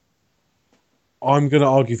there. I'm going to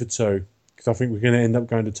argue for 2 because I think we're going to end up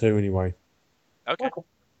going to 2 anyway. Okay.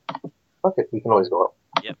 Okay, we can always go up.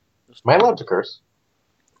 Yep. Am I allowed to curse?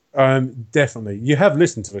 Definitely. You have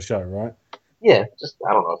listened to the show, right? Yeah, just,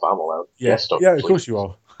 I don't know if I'm allowed. Yeah, Guests don't yeah, of usually- course you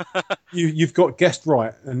are. You've got guest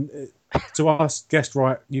right, and to us, guest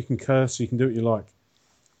right, you can curse, you can do what you like.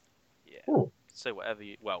 Yeah. Say whatever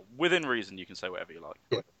you... Well, within reason, you can say whatever you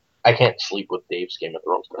like. I can't sleep with Dave's Game of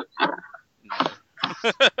Thrones cards. No.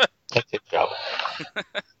 That's his job.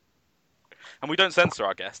 And we don't censor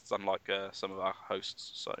our guests, unlike some of our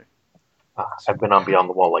hosts, so... I've been on Beyond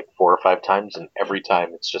the Wall like 4 or 5 times, and every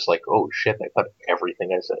time it's just like, oh shit, I cut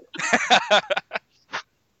everything I said.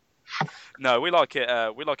 No, we like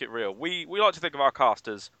it real. We like to think of our cast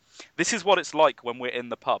as... This is what it's like when we're in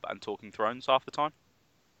the pub and talking Thrones half the time.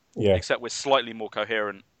 Yeah. Except we're slightly more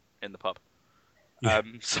coherent in the pub. Yeah.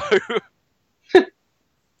 So...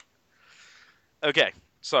 Okay,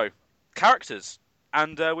 so, characters.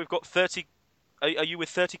 And we've got 30... Are you with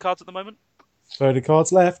 30 cards at the moment? 30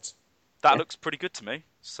 cards left. That Yeah. looks pretty good to me.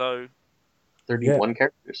 So, 31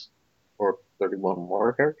 characters. Or 31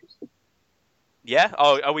 more characters. yeah?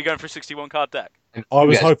 Oh, are we going for a 61 card deck? I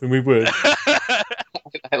was Yes. hoping we would.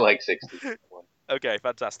 I like 60. Okay,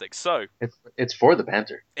 fantastic. So, It's for the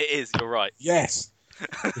banter. it is, you're right. Yes.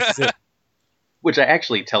 This is it. Which I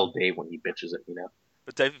actually tell Dave when he bitches at me now.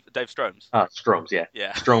 But Dave Stromes. Stromes, yeah.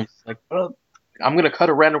 Yeah. Stromes, like, well, I'm going to cut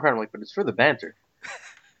a random card. I'm like, but it's for the banter.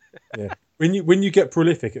 When you get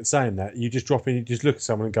prolific at saying that, you just drop in, you just look at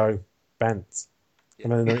someone and go, Bants.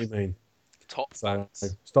 And then they know what you mean. Top So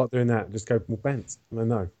bands. start doing that. Just go, well, Bants. And they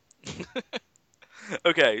know.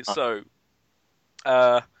 Okay, so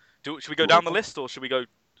should we go down the list or should we go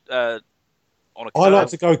on a curve? I like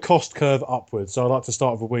to go cost curve upwards, so I like to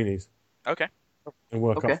start with the weenies Okay. and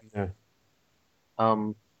work Okay. up from there.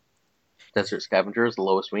 Desert Scavenger is the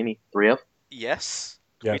lowest weenie. 3 of. Yes.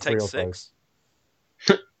 Yeah, we 3 take of those.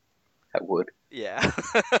 6. I would. Yeah.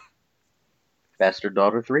 Bastard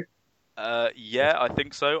Daughter 3? Yeah, I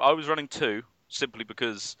think so. I was running 2 simply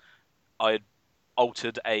because I had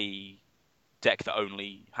altered a deck that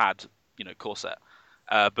only had, Corset.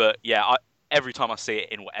 But yeah, every time I see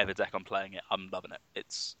it in whatever deck I'm playing it, I'm loving it.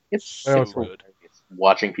 It's so It's good.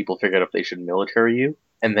 watching people figure out if they should military you,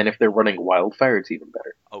 and then if they're running Wildfire, it's even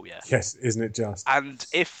better. Oh yeah. Yes, isn't it just? And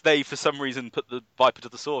if they, for some reason, put the Viper to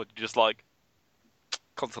the sword, you're just like,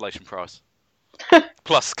 consolation prize.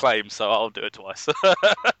 Plus claim, so I'll do it twice.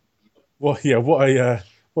 Well, yeah, what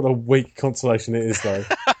a weak consolation it is, though.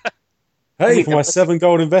 Hey, I mean, for my 7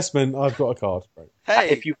 gold investment, I've got a card. Right. Hey!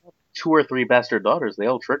 If you have 2 or 3 Bastard Daughters, they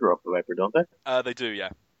all trigger off the Viper, don't they? They do, yeah.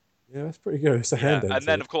 Yeah, that's pretty good. It's a Yeah, hand and end.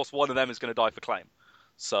 then, of course, one of them is going to die for claim.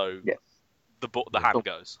 So Yes. the Yeah. hand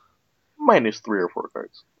goes. Minus 3 or 4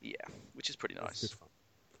 cards. Yeah, which is pretty It's nice. good fun.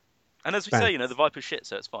 And as we Bang. say, the Viper's shit,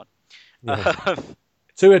 so it's fine. Yeah.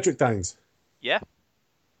 2 Edric Danes. Yeah.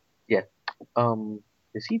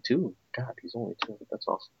 Is he 2? God, he's only 2. That's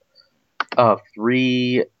awesome.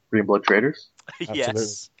 3 Green Blood Traders.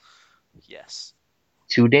 Yes. Yes.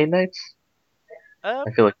 2 Day Knights. Um,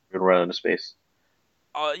 I feel like we're gonna run out of space.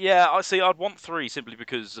 yeah, I see. I'd want 3 simply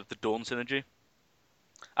because of the Dawn synergy,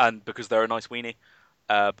 and because they're a nice weenie.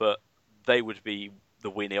 But they would be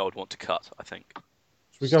the weenie I would want to cut. I think.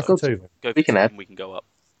 Should we go for 2 then? Go for We can 2 add. and we can go up.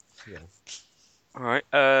 Yeah. All right.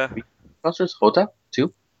 Monsters, Hota,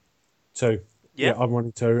 2. 2. Yeah. I'm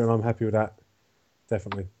running 2, and I'm happy with that.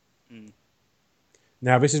 Definitely. Mm.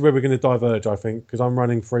 Now, this is where we're going to diverge, I think, because I'm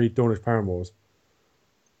running 3 Dornish Paramours.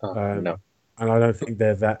 No, And I don't think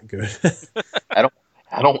they're that good.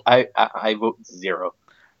 I vote 0.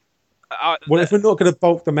 Well, if we're not going to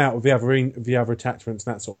bulk them out with the other attachments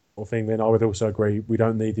and that sort of thing, then I would also agree we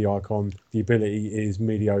don't need the icon. The ability is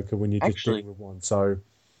mediocre when you're just Actually- dealing with one. So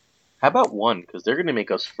How about 1? Because they're gonna make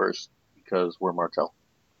us first because we're Martell.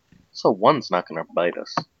 So 1's not gonna bite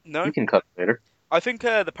us. no, We can cut later. I think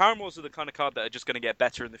the Paramours are the kind of card that are just going to get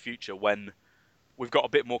better in the future when we've got a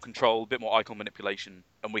bit more control, a bit more icon manipulation,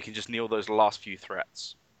 and we can just kneel those last few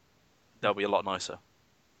threats. They'll be a lot nicer.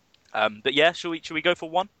 But yeah, should we go for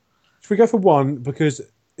 1? should we go for 1? Because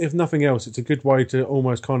if nothing else, it's a good way to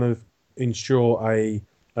almost kind of ensure a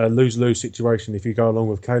lose-lose situation if you go along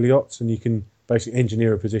with Kaliots, and you can basically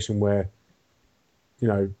engineer a position where,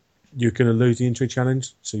 you're going to lose the entry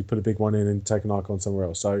challenge, so you put a big one in and take an icon somewhere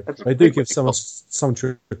else. So That's a they do great way give to some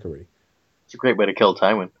trickery. It's a great way to kill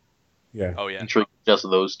Tywin. Yeah. Oh yeah. Ensure just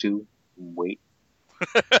those 2. Wait.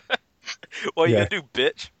 What are you Yeah. gonna do,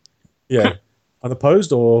 bitch? Yeah.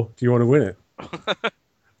 Unopposed, or do you want to win it?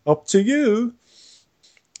 Up to you.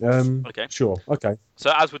 Okay. Sure. Okay.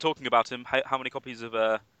 So as we're talking about him, how many copies of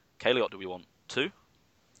Kaliot do we want? 2?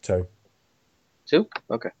 2. 2?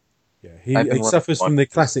 Okay. Yeah. I've He been running suffers from 1. the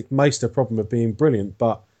classic Maester problem of being brilliant,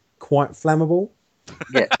 but quite flammable.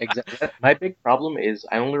 Yeah, exactly. My big problem is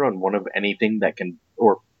I only run 1 of anything that can,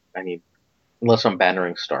 unless I'm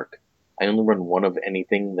bannering Stark, I only run 1 of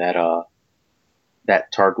anything that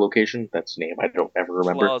Targ location. That's name I don't ever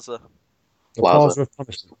remember. Plaza. The Plaza. Plaza of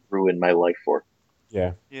Punishment. Ruin my life for.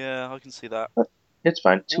 Yeah. Yeah, I can see that. It's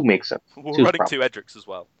fine. 2 makes sense. We're Two's running proper. 2 Edrics as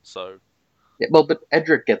well, so Yeah, well, but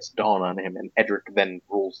Edric gets Dawn on him, and Edric then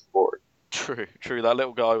rules the board. true. That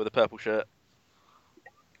little guy with the purple shirt,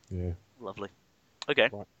 Yeah. lovely. Okay,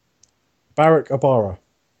 Barak Abara.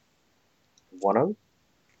 1-0?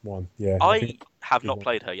 1. Yeah. I think- have good not one.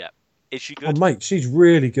 played her yet. Is she Oh, good? mate, she's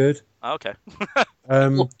really good. Oh, okay.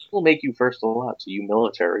 Will make you first a lot, so you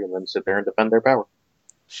military, and then sit there and defend their power.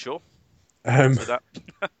 Sure. Um, See that.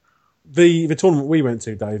 the tournament we went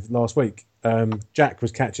to, Dave, last week, Jack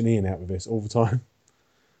was catching Ian out with this all the time.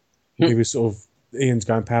 He was sort of, Ian's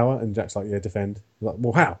going power, and Jack's like, yeah, defend. He's like,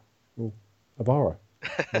 well, how? Well, Abara.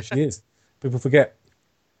 There she is. People forget.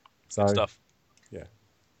 So, Stuff.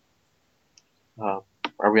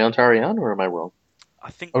 Are we on Tarion, or am I wrong?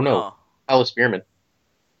 I think Oh, we no. are. Alice Spearman.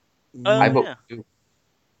 I vote Yeah. 2.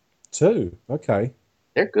 2. Okay.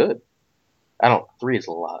 They're good. 3 is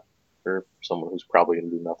a lot for someone who's probably going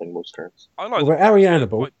to do nothing most turns. I like Well, them. we're Arianable, They're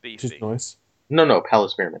quite which is beefy. nice. No,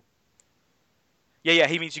 Palace Spearman. Yeah,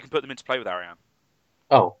 he means you can put them into play with Ariane.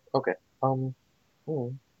 Oh, okay.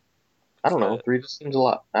 I don't know. 3 just seems a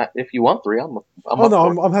lot. If you want 3, I'm Oh, up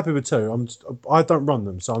no, for it. I'm happy with 2. I don't run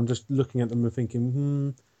them, so I'm just looking at them and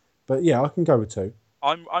thinking, But yeah, I can go with 2.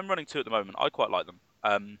 I'm running 2 at the moment. I quite like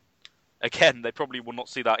them. Again, they probably will not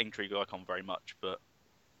see that intrigue icon very much, but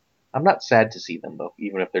I'm not sad to see them, though,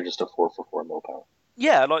 even if they're just a 4/4 low power.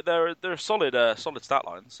 yeah, like they're a solid stat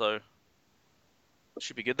line, so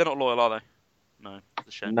should be good. They're not loyal, are they? No, it's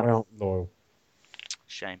a shame. No. Well, loyal.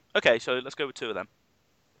 Shame. Okay, so let's go with 2 of them.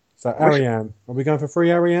 So Ariane, are we going for 3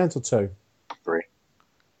 Arianes or 2? 3.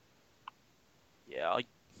 Yeah,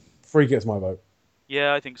 3 gets my vote.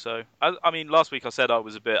 I think so. I mean, last week I said I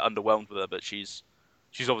was a bit underwhelmed with her, but she's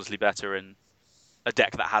obviously better in a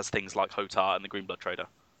deck that has things like Hotar and the Greenblood Trader.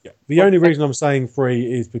 Yeah. The only reason I'm saying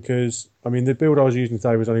 3 is because, I mean, the build I was using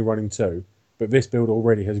today was only running 2, but this build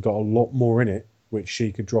already has got a lot more in it, which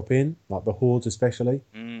she could drop in, like the Hordes especially.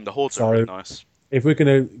 The Hordes are really nice. If we're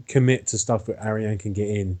going to commit to stuff that Ariane can get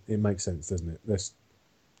in, it makes sense, doesn't it? Let's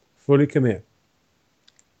fully commit.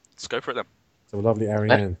 Let's go for it then. So a lovely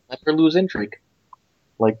Ariane. Let her lose Intrigue.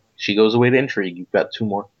 Like, she goes away to Intrigue, you've got 2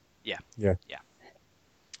 more. Yeah.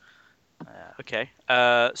 Okay.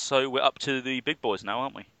 So we're up to the big boys now,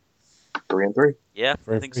 aren't we? 3 and 3. Yeah,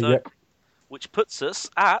 I think so. Yeah. Which puts us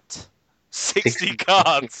at 60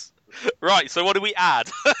 cards. Right, so what do we add?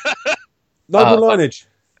 Noble lineage.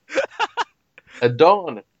 A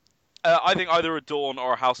Dawn. I think either a Dawn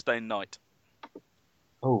or a House-Stained Knight.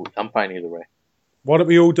 Oh, I'm fine either way. Why don't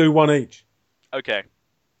we all do 1 each? Okay.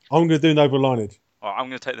 I'm going to do Noble lineage. Well, I'm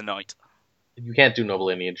going to take the Knight. You can't do Noble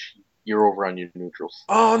Lineage. You're over on your neutrals.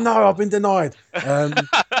 Oh no, I've been denied.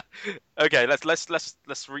 Okay,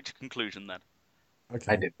 let's reach a conclusion then.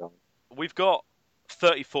 Okay. I did go. We've got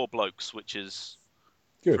 34 blokes, which is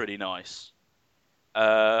Good. pretty nice.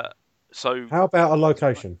 So How about a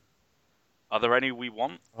location? are there any we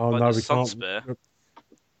want? Oh Like no, the we can't. Sunspear,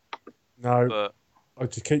 No, but I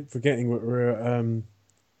just keep forgetting that we're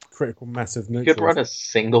critical massive You neutrals. could run a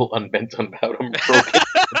single Unbent Unbound broken.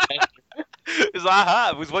 as I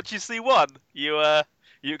have, with what you see one, you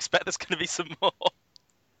expect there's going to be some more.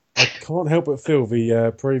 I can't help but feel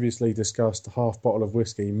the previously discussed half bottle of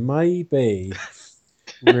whiskey may be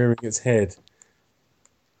rearing its head.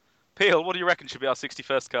 Peel, what do you reckon should be our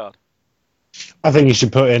 61st card? I think you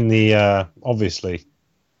should put in the, obviously,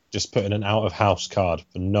 just put in an out of house card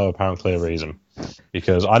for no apparent clear reason.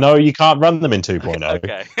 Because I know you can't run them in 2.0,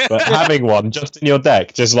 Okay. but having one just in your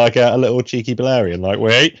deck, just like a little cheeky Balerion, like,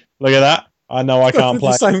 wait, look at that. I know I can't The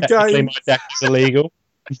play. same Technically, game. my deck is illegal.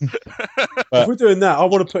 If we're doing that, I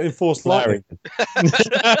want to put in Force Lightning.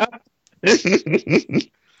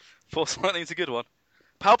 Force Lightning's a good one.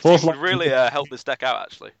 Force Palpatine would Lightning. really help this deck out,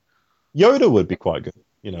 actually. Yoda would be quite good.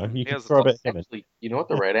 You know, you He could has a throw a top- bit of him in. Actually, you know what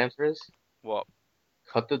the right answer is? What?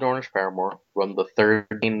 Cut the Dornish Paramore, run the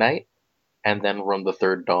 3rd Night, and then run the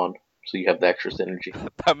 3rd Dawn, so you have the extra synergy.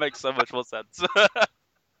 That makes so much more sense.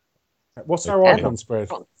 What's our icon spread?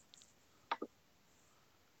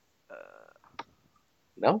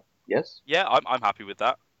 No? Yes? Yeah, I'm happy with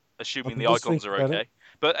that, assuming can the just icons think are about okay.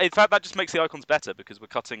 But in fact, that just makes the icons better because we're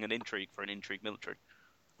cutting an intrigue for an intrigue military.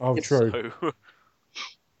 Oh, It's true.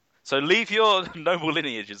 So leave your noble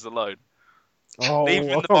lineages alone. Oh, leave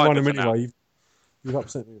them in I the can't run binder them for now. anyway. You've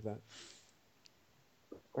upset me with that.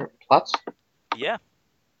 Alright, plots? Yeah.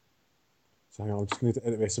 So hang on, I just need to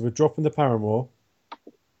edit this. So we're dropping the Paramore.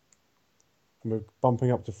 And we're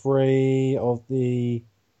bumping up to 3 of the...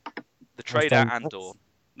 The Trader House-Stained and Knights. Dawn.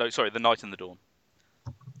 No, sorry, the Knight and the Dawn.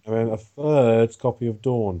 And then a 3rd copy of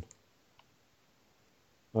Dawn.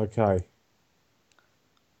 Okay.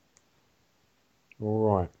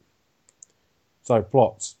 Alright. So,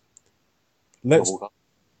 plots.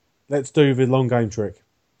 Let's do the long game trick.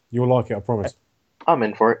 You'll like it, I promise. I'm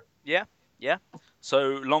in for it. Yeah.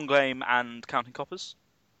 So long game and counting coppers.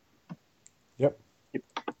 Yep.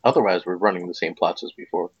 Otherwise, we're running the same plots as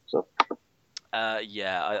before, so...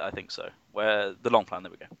 Yeah, I think so. Where the long plan,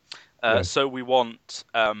 there we go. Yeah. So we want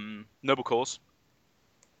Noble Cause.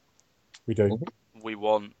 We do. Mhm. We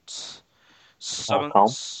want Calm.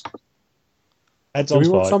 summons. Heads Do on we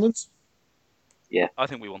want spike. summons? I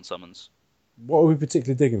think we want summons. What are we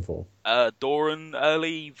particularly digging for? Doran,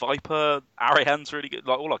 early, Viper, Ariane's really good.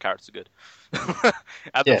 Like all our characters are good.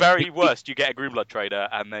 At the Yeah. very worst, you get a Greenblood Trader,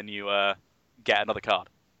 and then you get another card.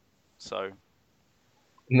 So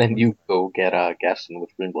And then you go get Gaston with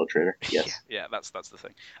Greenblood Trader. Yes. yeah, that's the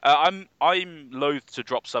thing. I'm loath to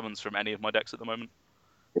drop summons from any of my decks at the moment.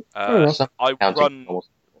 Fair enough. Some I counting run almost.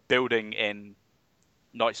 building in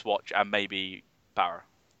Night's Watch and maybe Barra,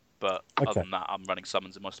 but other Okay. than that, I'm running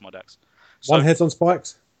summons in most of my decks. One heads on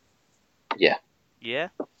spikes? Yeah. Yeah.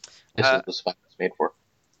 This is the spot it's made for.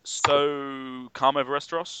 So Karma of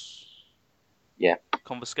Restros. Yeah.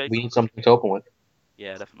 Confiscate. We need something to open with,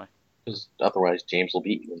 Yeah, definitely. because otherwise James will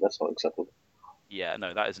beat you, and that's not acceptable. Yeah,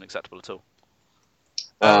 no, that isn't acceptable at all.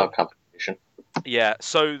 Competition. Yeah,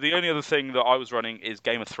 so the only other thing that I was running is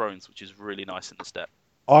Game of Thrones, which is really nice in this deck.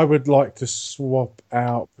 I would like to swap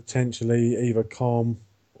out potentially either Calm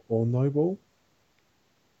or Noble.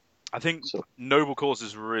 I think So Noble Cause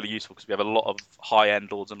is really useful because we have a lot of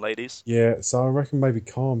high-end lords and ladies. Yeah, so I reckon maybe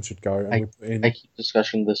Calm should go, and we put in. I keep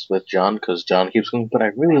discussing this with John because John keeps going, but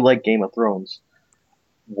I really like Game of Thrones.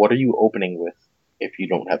 What are you opening with if you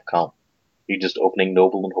don't have calm? Are you just opening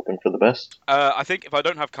noble and hoping for the best? I think if I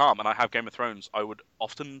don't have Calm and I have Game of Thrones, I would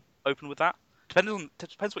often open with that.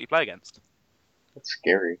 Depends what you play against. That's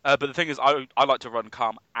scary. But the thing is, I like to run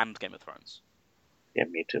Calm and Game of Thrones. Yeah,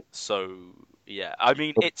 me too. So yeah, I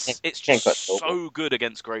mean But it's can't just cut so Noble. good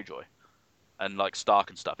against Greyjoy and like Stark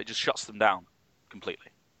and stuff. It just shuts them down completely.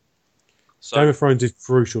 So Game of Thrones is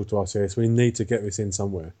crucial to us here, so we need to get this in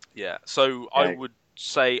somewhere. yeah, so I Yeah. would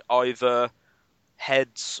say either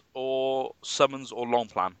heads or summons or long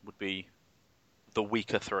plan would be the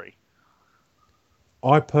weaker three.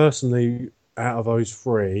 I personally, out of those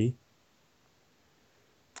three,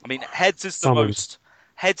 I mean, heads is the Summons. most.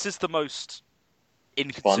 Heads is the most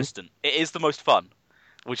inconsistent. It is the most fun,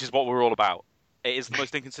 which is what we're all about. It is the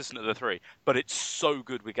most inconsistent of the three, but it's so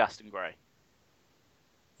good with Gaston Grey.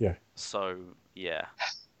 Yeah. So yeah,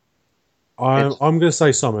 I'm going to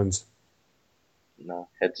say summons. No,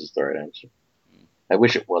 heads is the right answer. I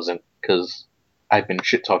wish it wasn't, because I've been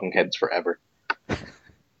shit talking heads forever.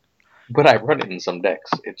 But I run it in some decks.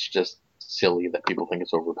 It's just silly that people think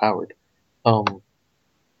it's overpowered. no.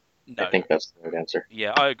 I think that's the right answer.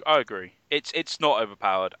 Yeah, I agree. It's not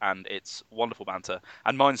overpowered and it's wonderful banter.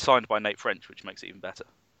 And mine's signed by Nate French, which makes it even better.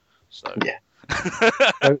 So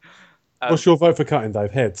Yeah. What's your vote for cutting,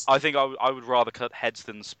 Dave? Heads. I think I would rather cut heads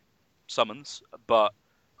than summons, but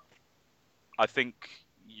I think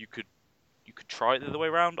you could try it the other way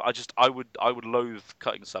around. I would loathe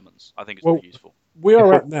cutting summons. I think it's Well, really useful. We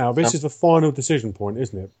are If at now. This is the final decision point,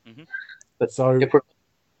 isn't it? Mhm. But So if we're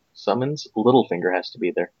summons, Littlefinger has to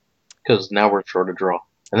be there. Because now we're short a draw.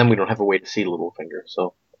 And then we don't have a way to see Littlefinger,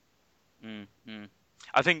 so...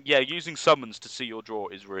 I think using summons to see your draw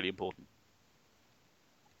is really important.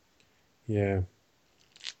 yeah.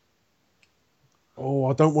 Oh,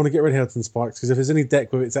 I don't want to get rid of Heads and Spikes because if there's any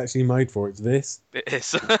deck where it's actually made for, it's this. It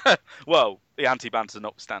is. Well, the anti-banter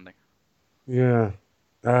notwithstanding. Yeah.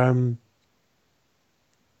 Well,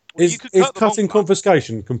 Is you could is cut the long cutting plan.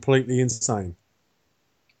 confiscation completely insane?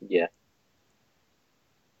 Yeah.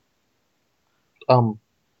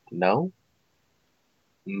 No?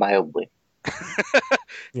 Mildly.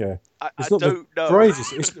 Yeah. I It's not don't the know.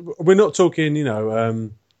 craziest. We're not talking,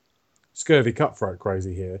 scurvy cutthroat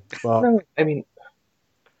crazy here, but No, I mean...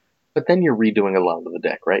 But then you're redoing a lot of the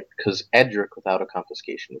deck, right? Because Edric without a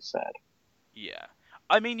confiscation is sad. Yeah.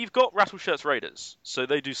 I mean, you've got Rattleshirt's Raiders, so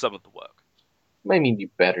they do some of the work. I mean, you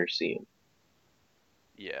better see him.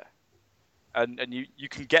 Yeah. And you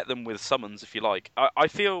can get them with summons if you like. I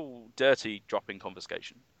feel dirty dropping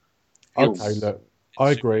confiscation. okay, look, It's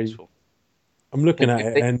I super agree. useful. I'm looking If at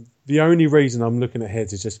it, they- and the only reason I'm looking at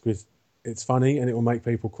Heads is just because it's funny and it will make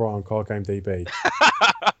people cry on Card Game DB.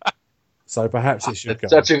 So perhaps it should go.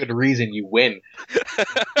 That's such a good reason you win.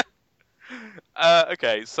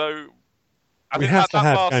 Okay, so I We think have that to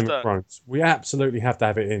have last, Game of Thrones. We absolutely have to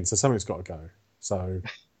have it in, so something's got to go. So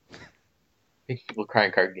Make people cry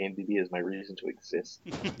in card game DB is my reason to exist.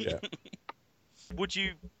 yeah, Would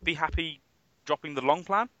you be happy dropping the long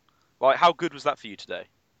plan? Like, how good was that for you today?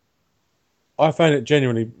 I found it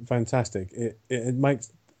genuinely fantastic. It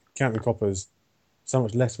makes Counting Coppers so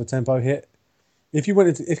much less of a tempo hit.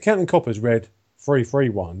 If Counting Coppers read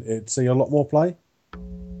 3-3-1, it'd see a lot more play.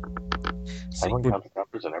 I run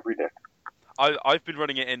counter-coppers in every deck. I've been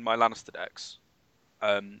running it in my Lannister decks,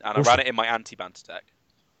 and I Awesome. ran it in my anti-banter deck.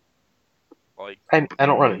 Like, I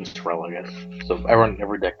don't run it in Terrell, I guess. So I run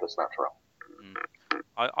every deck that's not Terrell.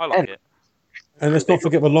 I like it. And let's not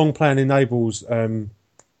forget the long plan enables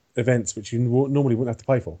events which you normally wouldn't have to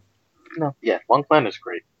pay for. No. Yeah, Long Plan is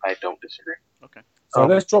great. I don't disagree. Okay. So Um,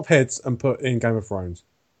 let's drop Heads and put in Game of Thrones.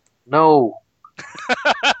 No.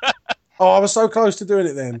 Oh, I was so close to doing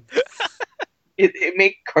it then. It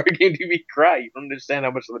make card game DB cry. You don't understand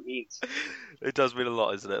how much that means. It does mean a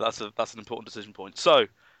lot, isn't it? That's an important decision point. So,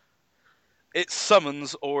 it's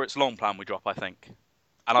summons or it's long plan we drop, I think.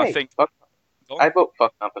 And I Hey, think... I vote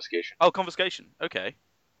fuck confiscation. Oh, confiscation. Okay.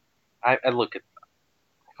 I look at...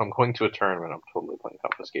 If I'm going to a tournament, I'm totally playing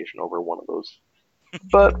confiscation over one of those.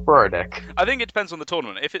 But for our deck, I think it depends on the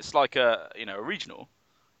tournament. If it's like a regional,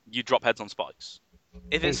 you drop heads on spikes.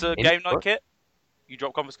 If it's a In game night York? kit, you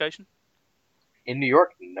drop confiscation. in New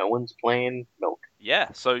York, no one's playing Milk.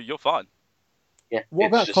 Yeah, so you're fine. Yeah. What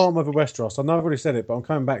it's about just- Calm over Westeros? I know I've already said it, but I'm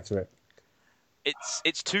coming back to it.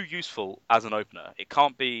 It's too useful as an opener. It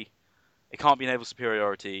can't be naval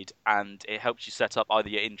superiority, and it helps you set up either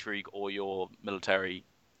your intrigue or your military.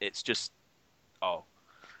 It's just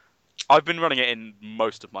I've been running it in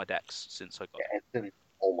most of my decks since I got it. Yeah, it's in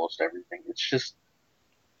almost everything. It's just,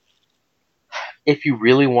 if you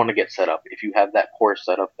really want to get set up, if you have that core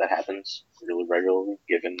setup that happens really regularly,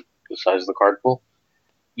 given the size of the card pool,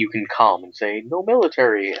 you can calm and say no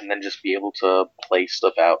military, and then just be able to play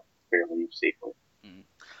stuff out fairly safely. Mm.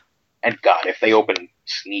 And God, if they open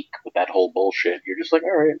sneak with that whole bullshit, you're just like,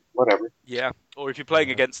 all right, whatever. Yeah, or if you're playing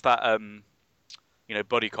Yeah. against that,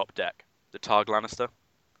 Buddy Cop deck, the Targ Lannister,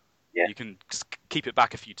 Yeah. you can keep it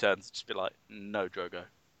back a few turns and just be like, no, Drogo.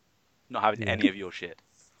 Not having Yeah. any of your shit.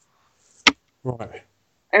 Right.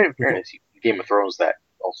 And in fairness, Game of Thrones that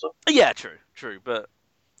also. Yeah, true, but...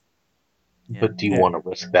 Yeah. But do you Yeah. want to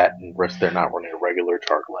risk that and risk they're not running a regular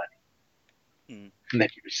Targlan? Mm. And then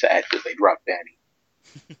you're sad because they dropped Danny.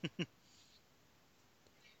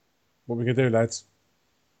 What we can do, lads?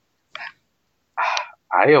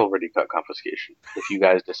 I already cut confiscation. If you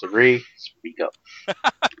guys disagree, speak up.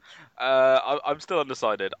 I'm still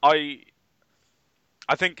undecided. I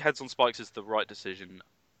think Heads on Spikes is the right decision.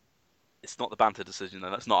 It's not the banter decision,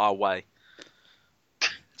 and that's not our way.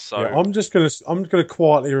 So Yeah, I'm just gonna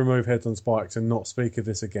quietly remove Heads on Spikes and not speak of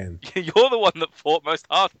this again. you're the one that fought most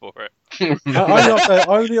hard for it.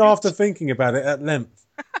 Only after thinking about it at length.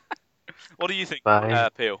 What do you think, Fine.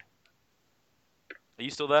 Peel? Are you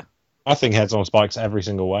still there? I think Heads on Spikes every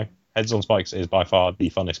single way. Heads on Spikes is by far the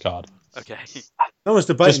funnest card. Okay. No one's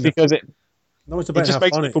debating. Just because no one's it debating just how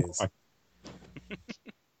makes fun it people is. cry.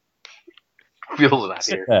 Feels not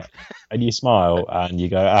Sit here. there and you smile and you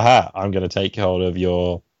go, aha, I'm going to take hold of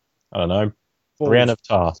your, I don't know, Brienne of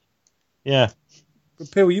Tar. Yeah. But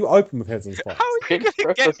Peel, you open with Heads on Spikes. How are you going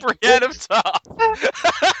to get Brienne of Tar?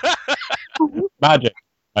 Magic.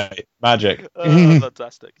 Mate, magic.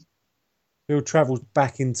 Fantastic. Peel travels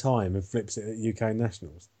back in time and flips it at UK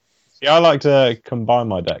Nationals. See, I like to combine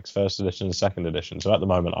my decks, first edition and second edition. So at the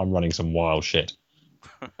moment, I'm running some wild shit.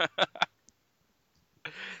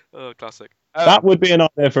 Oh, classic. That would be an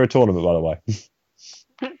idea for a tournament, by the way.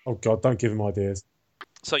 Oh God, don't give him ideas.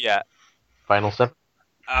 So yeah, Final 7.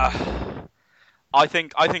 I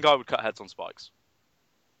think I would cut Heads on Spikes.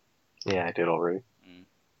 Yeah, I did already. Mm.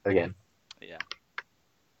 Again. Yeah.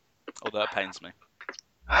 Although it pains me.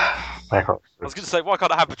 My heart. I was going to say, why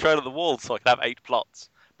can't I have Betrayal of the Wall so I can have 8 plots?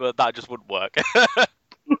 But that just wouldn't work.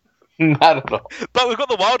 Not at all. But we've got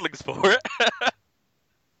the Wildlings for it.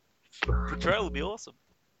 Betrayal would be awesome.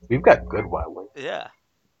 We've got good wildlings. Yeah.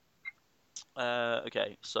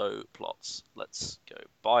 Okay, so plots. Let's go.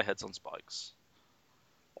 Buy Heads on Spikes.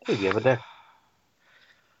 Hey, you have a deck.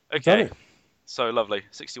 Okay. Done it. So lovely.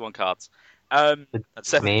 61 cards. And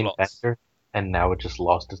 7 Main plots. banter, and now it just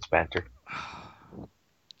lost its banter.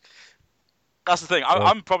 That's the thing. Yeah.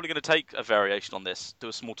 I'm probably going to take a variation on this, do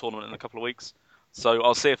a small tournament in a couple of weeks. So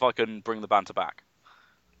I'll see if I can bring the banter back.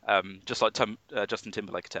 Just like Justin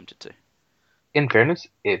Timberlake attempted to. In fairness,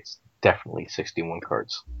 it's definitely 61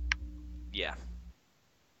 cards. Yeah.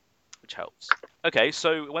 Which helps. Okay,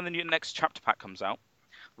 so when the next chapter pack comes out,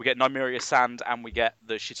 we get Nymeria Sand and we get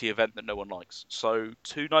the shitty event that no one likes. So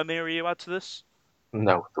 2 Nymeria you add to this?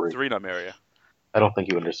 No, 3. 3 Nymeria. I don't think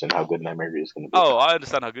you understand how good Nymeria is going to be. Oh, I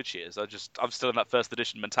understand how good she is. I'm still in that first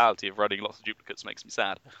edition mentality of running lots of duplicates makes me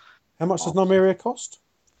sad. How much does Nymeria cost?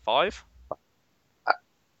 5?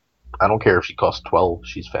 I don't care if she costs 12.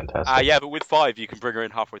 She's fantastic. Yeah, but with 5 you can bring her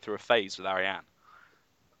in halfway through a phase with Ariane.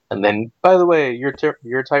 And then, by the way, your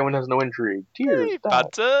Tywin has no injury. Tears. Hey, die.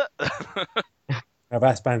 banter! Now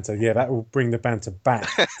that's banter. Yeah, that will bring the banter back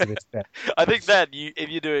to this deck. I think then, if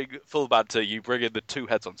you're doing full banter, you bring in the 2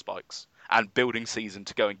 Heads on Spikes and building season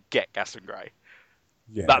to go and get Gaston Grey.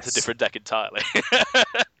 Yes. That's a different deck entirely.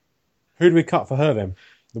 Who do we cut for her then?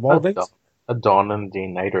 The Wildlings? A Dawn and a Day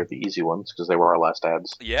Knight are the easy ones because they were our last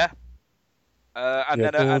ads. Yeah. And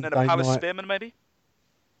Yeah, then a Dawn, Palace Day Spearman, maybe?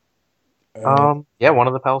 Yeah, one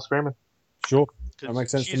of the Palace Spearmen. Sure. 'Cause That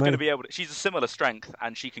makes sense she's to me. going to be able to... She's a similar strength,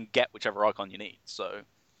 and she can get whichever icon you need, so...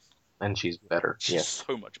 And she's better. She's Yeah.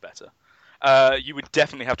 so much better. You would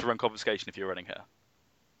definitely have to run Confiscation if you're running her.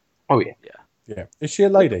 Oh, yeah. Yeah. Is she a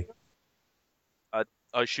lady? I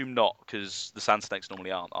assume not, because the Sand Snakes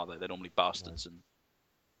normally aren't, are they? They're normally bastards. And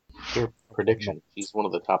Your prediction. She's one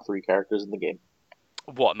of the top 3 characters in the game.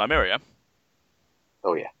 what, Nymeria?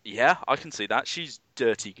 Oh, yeah. Yeah, I can see that. She's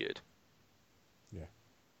dirty good.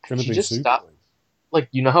 Gonna She be just super. stopped. Like,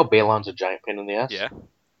 you know how Balon's a giant pain in the ass? Yeah.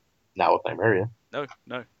 Now with Nymeria.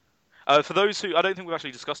 No. For those who... I don't think we've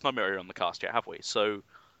actually discussed Nymeria on the cast yet, have we? So,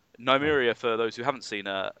 Nymeria, for those who haven't seen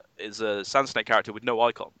her, is a Sand Snake character with no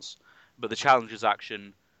icons. But the challenger's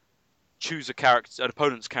action, choose an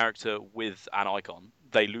opponent's character with an icon.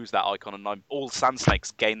 They lose that icon, and all Sand Snakes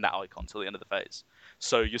gain that icon till the end of the phase.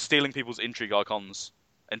 So you're stealing people's intrigue icons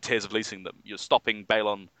and Tears of leasing them. You're stopping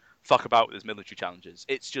Balon fuck about with his military challenges.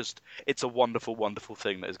 It's a wonderful, wonderful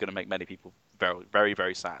thing that is going to make many people very, very,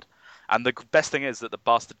 very sad. And the best thing is that the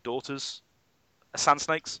bastard daughters are sand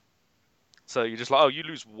snakes. So you're just like, oh, you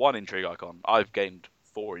lose one intrigue icon. I've gained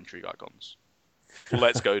 4 intrigue icons.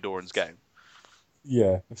 Let's go, Doran's game.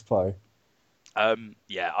 Yeah, let's play.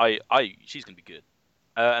 Yeah, she's going to be good.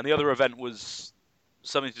 And the other event was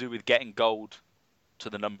something to do with getting gold to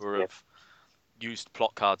the number of used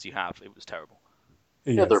plot cards you have. It was terrible.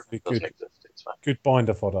 Yeah, there it's doesn't good, exist. It's fine. good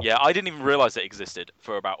binder fodder. Yeah, I didn't even realize it existed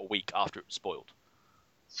for about a week after it was spoiled.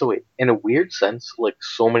 So wait, in a weird sense, like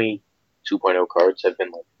so many 2.0 cards have been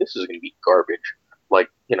like, this is going to be garbage. Like,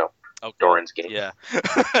 you know, Oh, Doran's game. Yeah.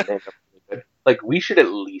 Like, we should at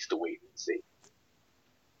least wait and see.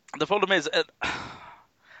 The problem is,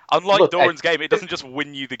 unlike Look, Doran's game, it doesn't just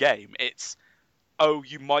win you the game. It's, oh,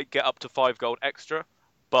 you might get up to 5 gold extra,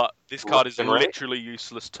 but this card is Left and right? literally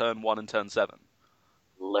useless turn 1 and turn 7.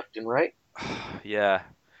 Left and right? Yeah.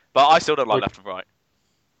 But I still don't like Look- left and right.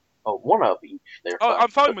 Oh, one of each. They're Oh, fine. I'm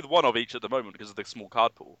fine with one of each at the moment because of the small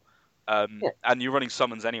card pool. Yeah. And you're running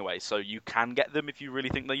summons anyway, so you can get them if you really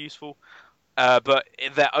think they're useful. But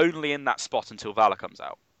they're only in that spot until Valor comes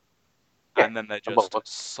out. Yeah. And then they're Well, just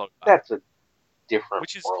so bad. That's a different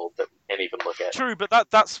Which is- world that we can't even look at. True, but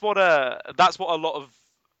that's what a lot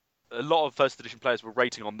of first edition players were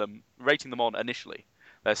rating them on initially.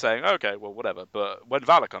 They're saying, okay, well, whatever. But when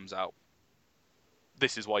Valor comes out,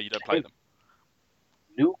 this is why you don't play them.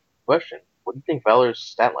 New question. What do you think Valor's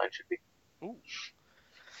stat line should be? Ooh.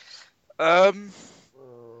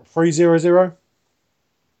 3-0-0.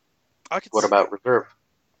 I could. What about reserve?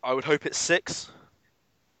 I would hope it's 6.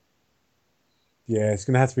 Yeah, it's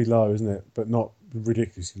going to have to be low, isn't it? But not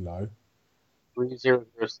ridiculously low.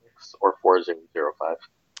 3006 or 4005?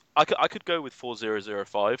 I could go with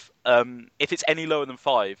 4005. If it's any lower than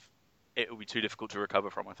 5, it will be too difficult to recover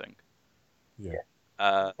from, I think. Yeah.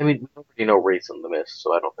 I mean, we already know Wraith on the Mist,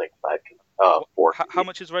 so I don't think 5 can. 4. How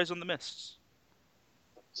much is Raise on the Mists?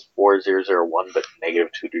 It's 4001, but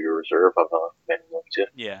 -2 to your reserve of a minimum 2.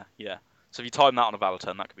 Yeah. So if you time that on a Valor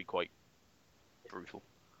turn, that could be quite brutal.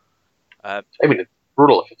 I mean, it's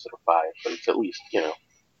brutal if it's at a 5, but it's at least,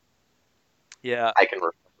 Yeah, I can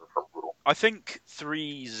recover from brutal. I think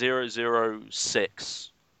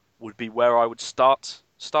 3006 would be where I would start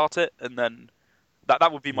it, and then that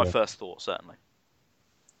would be my Yeah. first thought, certainly.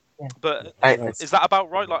 Yeah. But That's- is that about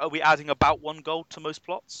right? Like, are we adding about 1 gold to most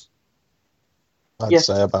plots? I'd Yeah.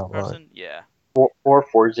 say about right. Person? Yeah. Or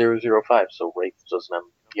 4005, so Wraith doesn't have,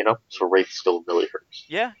 so Wraith still really hurts.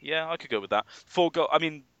 Yeah, I could go with that. 4 gold. I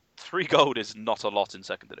mean, 3 gold is not a lot in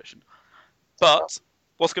second edition. But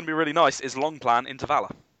what's going to be really nice is long plan into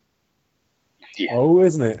Valor. Yeah. Oh,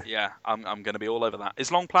 isn't it? Yeah, I'm going to be all over that.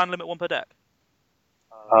 Is long plan limit 1 per deck?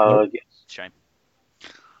 Yes. Shame.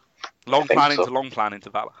 Long think plan so. into long plan into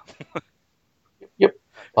Valor. Yep.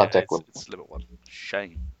 Pot Yeah, deck it's, limit. it's limit 1.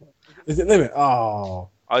 Shame. Is it limit? Oh.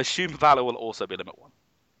 I assume Valor will also be limit 1.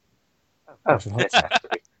 I should hope It has to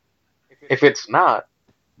be. If it's not,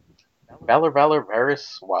 Valor,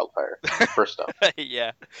 Varus, Wildfire. First up.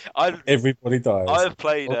 Yeah, I've Everybody dies.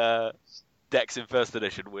 played decks in first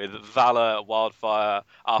edition with Valor, Wildfire,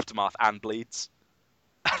 Aftermath, and Bleeds,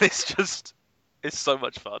 and it's so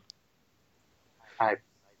much fun.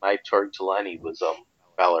 My Tortalani was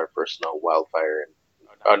Valor, First Snow, Wildfire,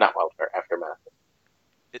 and not Wildfire, Aftermath.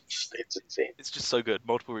 It's insane. it's just so good.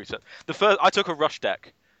 Multiple resets. I took a rush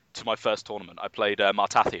deck to my first tournament. I played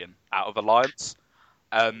Martathian out of Alliance.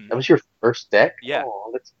 That was your first deck? Yeah. Oh,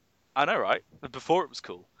 that's I know, right? Before it was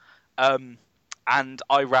cool. And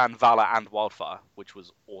I ran Valor and Wildfire, which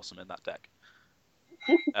was awesome in that deck.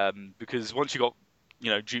 Because once you got,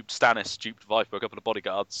 duped Stannis, duped Viper, a couple of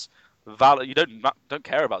bodyguards, Valor, you don't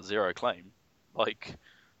care about 0 claim. Like,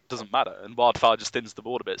 doesn't matter. And Wildfire just thins the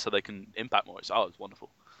board a bit so they can impact more. It's wonderful.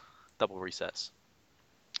 Double resets.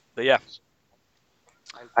 But yeah.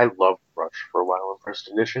 I loved Rush for a while in first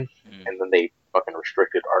edition, Mm. and then they fucking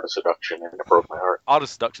restricted Art of Seduction, and it broke my heart. Art of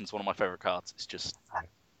Seduction's one of my favourite cards. It's just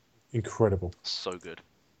Incredible. so good.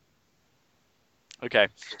 Okay.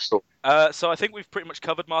 So So I think we've pretty much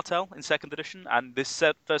covered Martel in second edition, and this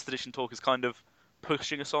first edition talk is kind of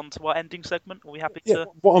pushing us on to our ending segment. Are we happy Yeah, to?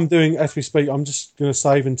 what I'm doing as we speak, I'm just going to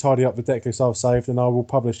save and tidy up the deck list I've saved, and I will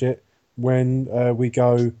publish it when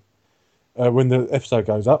when the episode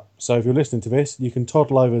goes up. So if you're listening to this, you can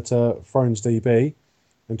toddle over to Thrones DB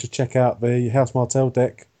and just check out the House Martell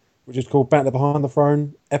deck, which is called Banter Behind the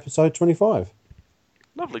Throne, episode 25.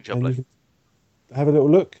 Lovely, And jubbly. you can have a little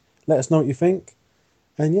look, let us know what you think,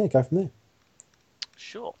 and yeah, go from there.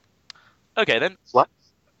 Sure. Okay then. Slaps?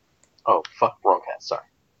 Oh, fuck, wrong hat, sorry.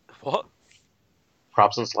 What?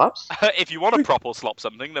 Props and slaps? If you want to prop or slop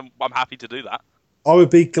something, then I'm happy to do that. I would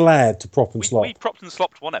be glad to prop and slop. We propped and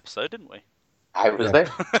slopped one episode, didn't we? I was Yeah. there.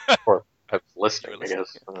 Or I was listening, You were I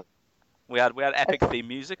guess. We had epic theme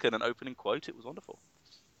music and an opening quote. It was wonderful.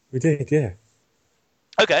 We did, yeah.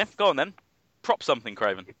 Okay, go on then. Prop something,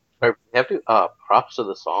 Craven. We have to, props to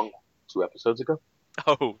the song 2 episodes ago.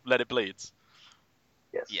 Oh, Let It Bleeds.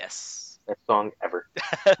 Yes. Yes. Best song ever.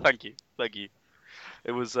 Thank you.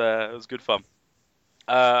 It was good fun.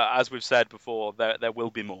 As we've said before, there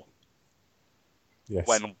will be more Yes.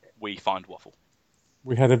 when we find Waffle.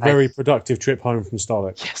 We had a very productive trip home from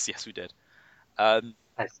Starlet. Yes, we did. I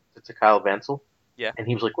sent it to Kyle Vansel. Yeah. And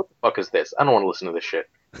he was like, what the fuck is this? I don't want to listen to this shit.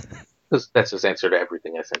 Because that's his answer to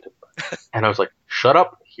everything I sent him. And I was like, shut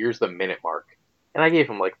up, here's the minute mark. And I gave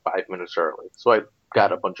him like 5 minutes early. So I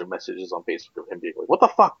got a bunch of messages on Facebook of him being like, what the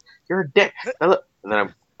fuck? You're a dick. And then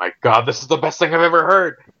I'm, my god, this is the best thing I've ever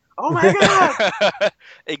heard. Oh my god!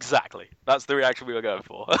 Exactly. That's the reaction we were going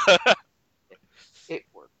for. It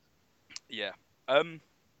worked. Yeah.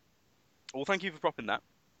 Well, thank you for propping that.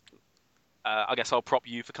 I guess I'll prop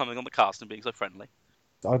you for coming on the cast and being so friendly.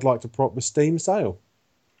 I'd like to prop the Steam sale.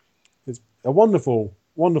 It's a wonderful,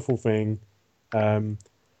 wonderful thing. I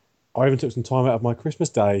even took some time out of my Christmas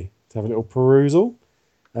day to have a little perusal.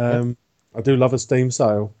 I do love a Steam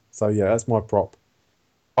sale. So, yeah, that's my prop.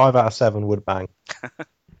 5 out of 7 would bang.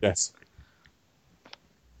 Yes.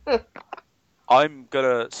 I'm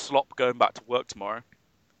going to slop going back to work tomorrow.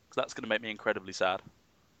 Because that's going to make me incredibly sad.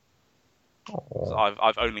 So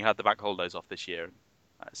I've only had the bank holidays off this year. And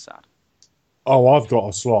that is sad. Oh, I've got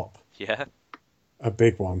a slop. Yeah? A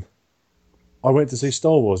big one. I went to see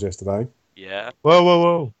Star Wars yesterday. Yeah.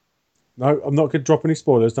 Whoa. No, I'm not going to drop any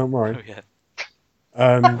spoilers, don't worry. Oh,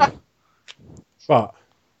 yeah. But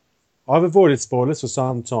I've avoided spoilers for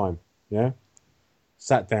some time, yeah?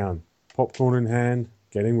 Sat down, popcorn in hand,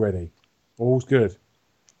 getting ready. All's good.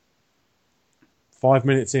 5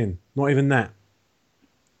 minutes in, not even that.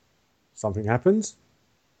 Something happens.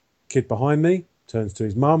 Kid behind me turns to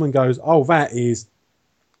his mum and goes, oh, that is...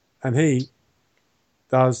 And he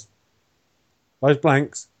does those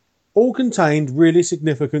blanks, all contained really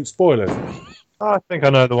significant spoilers. I think I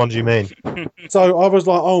know the ones you mean. So I was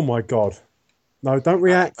like, oh my God. No, don't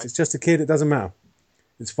react. It's just a kid. It doesn't matter.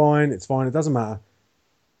 It's fine. It doesn't matter.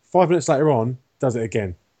 5 minutes later on, does it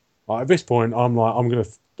again. Like, at this point, I'm like, I'm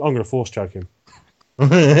gonna force choke him.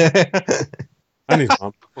 And his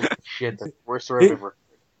mum. Holy shit, that's the worst story I've ever.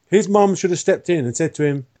 His mum should have stepped in and said to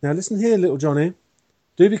him, now listen here, little Johnny.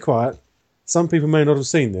 Do be quiet. Some people may not have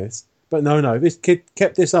seen this. But no, this kid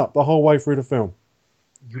kept this up the whole way through the film.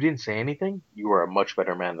 You didn't say anything? You were a much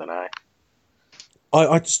better man than I.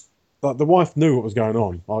 I just, like, the wife knew what was going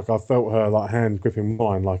on. Like, I felt her, like, hand gripping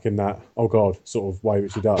mine, like, in that, oh God, sort of way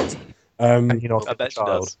which she does. And you know, I bet she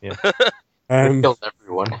does. Yeah. I killed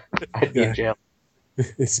everyone. I'd be Yeah. in jail.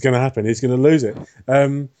 It's going to happen. He's going to lose it.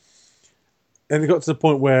 And it got to the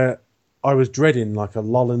point where I was dreading, like, a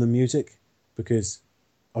lull in the music because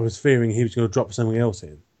I was fearing he was going to drop something else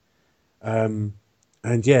in.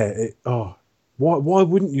 And yeah, why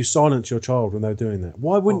wouldn't you silence your child when they're doing that?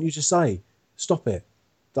 Why wouldn't you just say, stop it?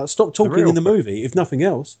 Like, stop talking in the movie, if nothing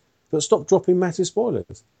else, but stop dropping massive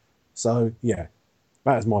spoilers. So, yeah,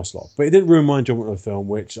 that is my slot. But it didn't ruin my enjoyment of the film,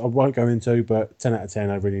 which I won't go into, but 10 out of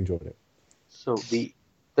 10, I really enjoyed it. So the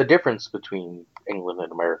difference between England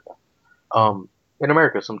and America. In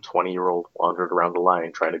America, some 20-year-old wandered around the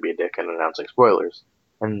line trying to be a dick and announcing spoilers,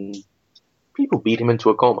 and people beat him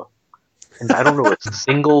into a coma. And I don't know a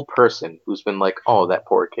single person who's been like, oh, that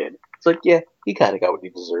poor kid. It's like, yeah, he kind of got what he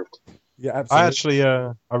deserved. Yeah, absolutely.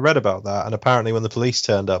 I read about that, and apparently when the police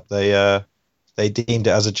turned up, they deemed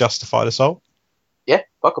it as a justified assault. Yeah,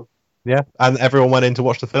 fuck him. Yeah, and everyone went in to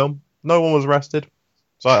watch the film. No one was arrested.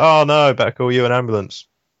 It's like, oh no, better call you an ambulance.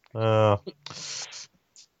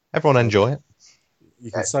 Everyone enjoy it.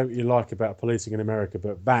 You can say what you like about policing in America,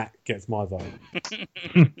 but that gets my vote.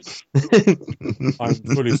 I'm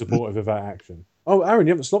fully supportive of that action. Oh, Aaron,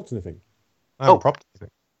 you haven't slopped anything. I haven't propped anything.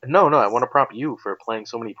 No, I want to prop you for playing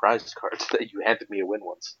so many prize cards that you handed me a win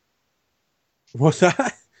once. What's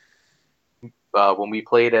that? When we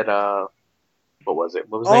played at, what was it?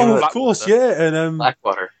 What was the name Oh, of of it? course, yeah. And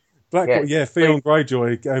Blackwater. Blackwater, yeah, Theon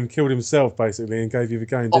Greyjoy killed himself, basically, and gave you the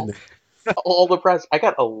game, didn't he? All the prize. I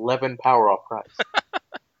got 11 power off prize.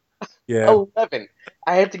 Yeah. 11.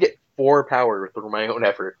 I had to get 4 power through my own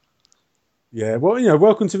effort. Yeah, well,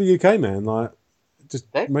 welcome to the UK, man. Like, just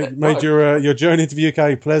made No. your journey to the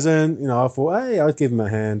UK pleasant. I thought, hey, I'd give him a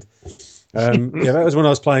hand. Yeah, that was when I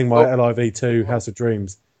was playing my LIV2 House of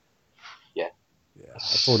Dreams.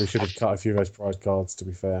 I probably should have cut a few of those prize cards, to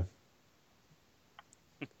be fair.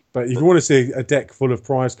 But if you want to see a deck full of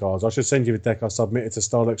prize cards, I should send you the deck I submitted to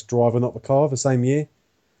Starlux Driver Not the Car the same year.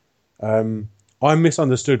 I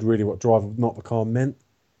misunderstood really what Driver Not the Car meant,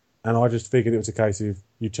 and I just figured it was a case of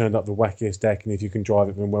you turned up the wackiest deck, and if you can drive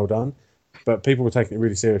it, then well done. But people were taking it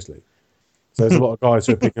really seriously. So there's a lot of guys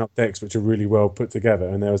who are picking up decks which are really well put together,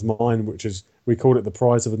 and there was mine, which is, we called it the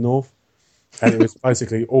Prize of the North, and it was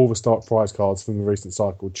basically all the stock prize cards from the recent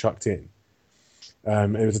cycle chucked in.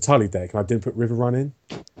 It was a Tully deck, and I didn't put River Run in.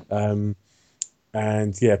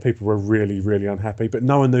 And yeah, people were really, really unhappy, but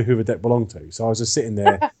no one knew who the deck belonged to. So I was just sitting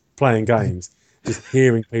there playing games, just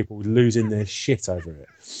hearing people losing their shit over it.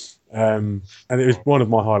 And it was one of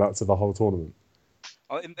my highlights of the whole tournament.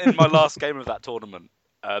 In my last game of that tournament,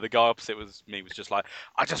 the guy opposite me was just like,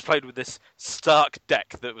 I just played with this Stark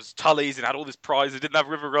deck that was Tully's and had all this prize. It didn't have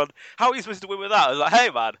River Run. How are you supposed to win with that? I was like, hey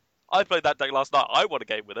man, I played that deck last night. I won a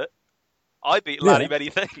game with it. I beat Laddie many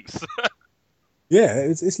things. Yeah,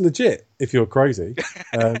 it's legit if you're crazy.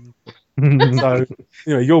 So,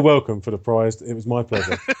 you're welcome for the prize. It was my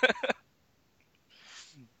pleasure.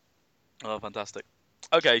 Oh, fantastic.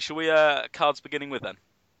 Okay, shall we cards beginning with then?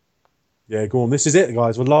 Yeah, go on. This is it,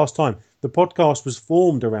 guys. Well, last time the podcast was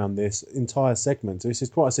formed around this entire segment, so this is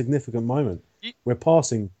quite a significant moment. We're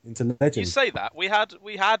passing into legend. You say that we had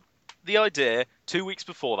the idea 2 weeks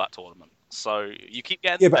before that tournament, so you keep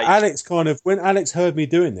getting. Yeah, but Alex when Alex heard me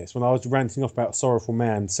doing this, when I was ranting off about Sorrowful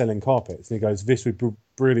Man selling carpets, and he goes, "This would be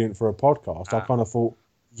brilliant for a podcast." I kind of thought,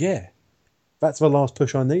 yeah, that's the last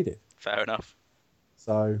push I needed. Fair enough.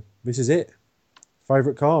 So this is it.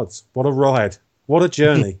 Favorite cards. What a ride. What a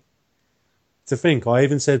journey. To think, I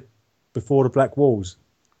even said before the Black Walls.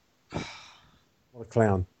 What a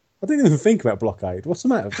clown. I didn't even think about Blockade. What's the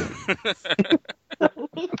matter with you?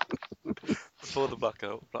 Before the Black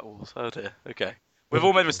Walls. Oh dear. Okay. We've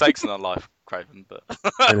all made mistakes in our life, Craven, but...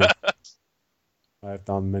 I have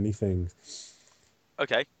done many things.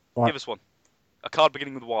 Okay. Right. Give us one. A card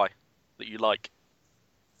beginning with Y that you like.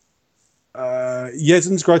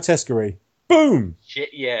 Yezen's Grotesquerie. Boom!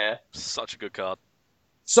 Shit, yeah. Such a good card.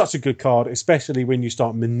 Such a good card, especially when you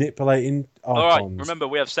start manipulating icons. All right, remember,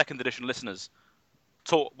 we have 2nd edition listeners.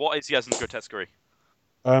 What is Yezen's Grotesquerie?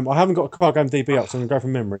 I haven't got a card game DB up, so I'm going to go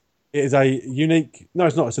from memory. It is a unique... No,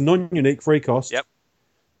 it's not. It's a non-unique free cost. Yep.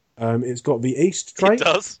 It's got the East trait. It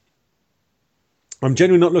does. I'm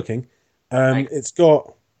genuinely not looking. It's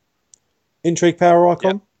got Intrigue Power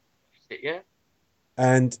icon. Yep. Yeah.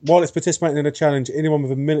 And while it's participating in a challenge, anyone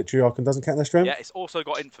with a military icon doesn't count their strength. Yeah, it's also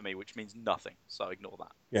got Infamy, which means nothing, so ignore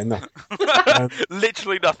that. Yeah, nothing.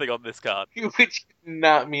 Literally nothing on this card. Which could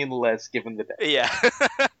not mean less given the deck. Yeah.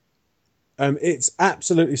 It's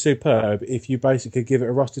absolutely superb if you basically give it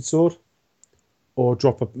a rusted sword or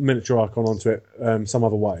drop a miniature icon onto it some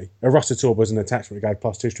other way. A rusted sword was an attachment that gave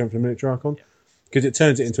 +2 strength to the miniature icon because it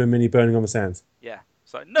turns it into a mini Burning on the Sands. Yeah.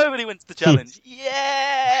 So nobody wins the challenge.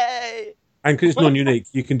 Yay! And because it's non-unique,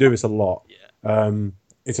 you can do this a lot. Yeah.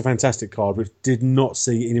 It's a fantastic card, which did not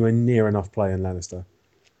see anywhere near enough play in Lannister.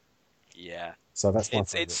 Yeah. So that's my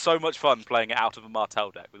It's favourite. so much fun playing it out of a Martell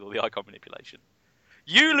deck with all the icon manipulation.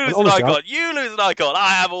 You lose honestly, an icon, you lose an icon, I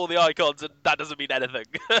have all the icons, and that doesn't mean anything.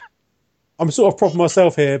 I'm sort of propping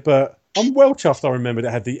myself here, but I'm well chuffed I remembered it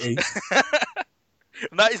had the East.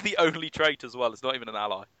 And that is the only trait as well, it's not even an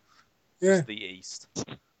ally. It's Yeah. just the East.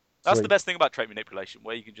 That's Sweet. the best thing about trait manipulation,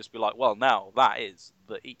 where you can just be like, well, now that is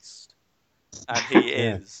the East. And he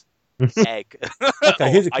Yeah. is egg. Okay, Or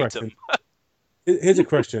here's a item. question. Here's a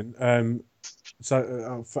question.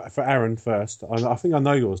 So for Aaron first, I think I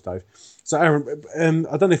know yours, Dave. So Aaron,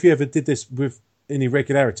 I don't know if you ever did this with any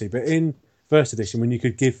regularity, but in first edition, when you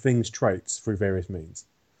could give things traits through various means,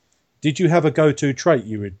 did you have a go-to trait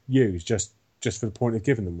you would use just for the point of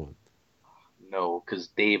giving them one? No, because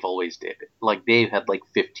Dave always did. Like, Dave had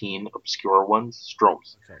 15 obscure ones.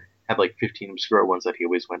 Stroms Okay. had 15 obscure ones that he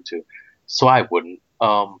always went to. So I wouldn't.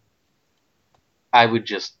 I would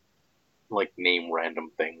just name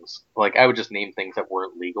random things. I would just name things that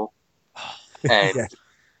weren't legal. And Yeah.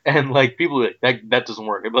 and people would be like, that doesn't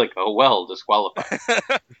work. I'd be like, oh well, disqualified.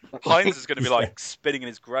 Heinz is going to be spinning in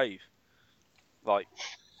his grave.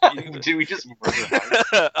 Do we just murder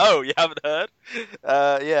Heinz? Oh, you haven't heard?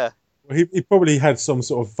 Yeah. Well, he probably had some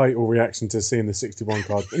sort of fatal reaction to seeing the 61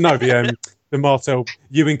 card. No, the Martell,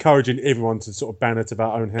 you encouraging everyone to sort of ban it to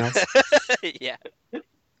our own house. Yeah.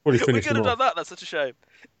 Probably We finished could him have off. done that. That's such a shame.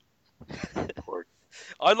 Or-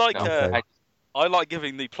 I like No, Okay. I like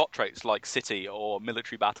giving the plot traits like city or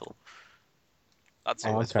military battle. That's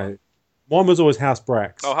always Okay. fun. Mine was always House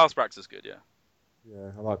Brax. Oh, House Brax is good, yeah.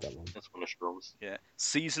 Yeah, I like that one. That's one of Strom's. Yeah.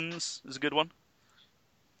 Seasons is a good one.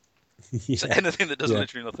 So Yeah. anything that does Yeah.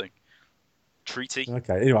 literally nothing. Treaty.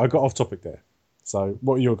 Okay. Anyway, I got off topic there. So,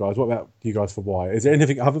 what are your guys? What about you guys for why? Is there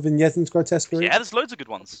anything other than Yedden's Grotesquerie? Yeah, there's loads of good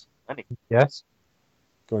ones. Yes.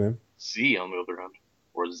 Go on in. Z on the other hand,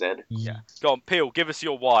 or Z. Yeah. Go on, Peel, give us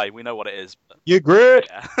your why. We know what it is. But... You grit.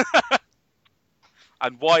 Yeah.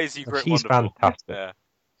 And why is Ygritte She's wonderful? fantastic. Yeah.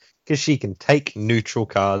 Because she can take neutral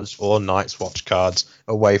cards or Night's Watch cards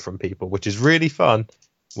away from people, which is really fun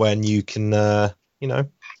when you can,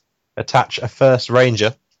 attach a first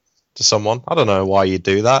ranger to someone. I don't know why you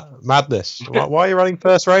do that. Madness. Why are you running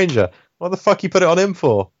first ranger? What the fuck you put it on him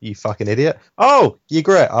for? You fucking idiot. Oh, you're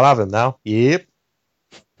great. I'll have him now. Yep.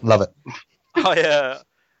 Love it.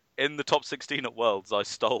 In the top 16 at Worlds, I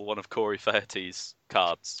stole one of Corey Faherty's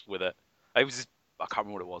cards with it. I can't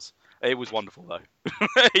remember what it was. It was wonderful though.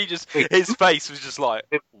 His face was just like,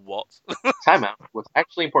 what? Time out. What's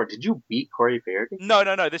actually important? Did you beat Corey Faherty?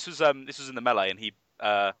 No. This was in the melee, and he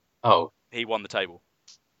won the table.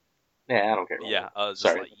 Yeah, I don't care. Yeah, I was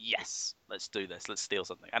just like, yes, let's do this. Let's steal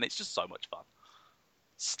something, and it's just so much fun.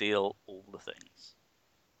 Steal all the things.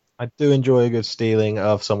 I do enjoy a good stealing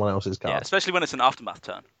of someone else's Yeah, card. especially when it's an aftermath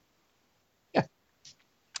turn. Yeah.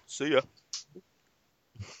 See ya.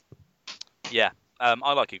 Yeah,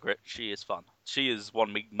 I like Ygritte. She is fun. She has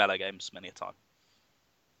won me melee games many a time.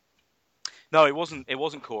 No, it wasn't. It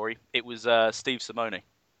wasn't Corey. It was Steve Simone.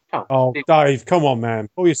 Oh, Dave, come on, man.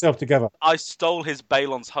 Pull yourself together. I stole his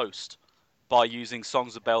Balon's host by using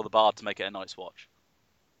Songs of Bale the Bard to make it a Night's Watch.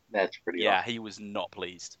 That's pretty Yeah, awesome. he was not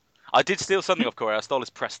pleased. I did steal something off Corey. I stole his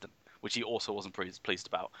Preston, which he also wasn't pleased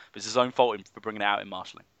about. But it's his own fault for bringing it out in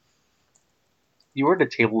marshalling. You were at a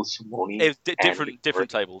table with Simone. It was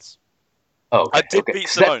different tables. Oh, okay. I did beat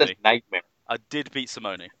That's Simone. a nightmare. I did beat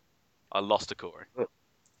Simone. I lost to Corey.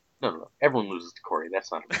 No. Everyone loses to Corey.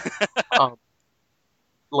 That's not a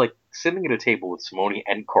like, sitting at a table with Simone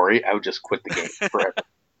and Corey, I would just quit the game forever.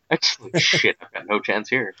 I just like, shit, I've got no chance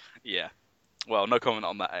here. Yeah. Well, no comment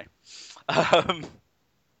on that, eh?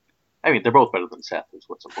 I mean, they're both better than Seth, is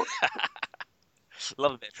what's important.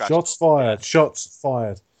 Love a bit of trash Shots talk. fired. Yeah. Shots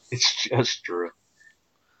fired. It's just true.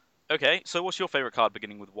 Okay, so what's your favourite card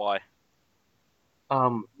beginning with Y?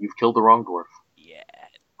 You've killed the wrong dwarf. Yeah.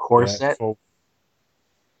 Core Yeah, set, full.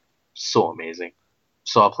 so amazing.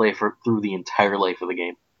 Saw play through the entire life of the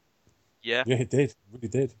game. Yeah. Yeah, it did. It really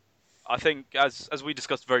did. I think, as we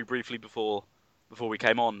discussed very briefly before we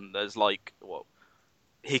came on, there's like, well,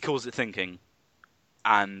 he calls it thinking.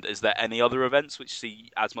 And is there any other events which see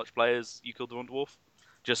as much play as You Killed the Wrong Dwarf?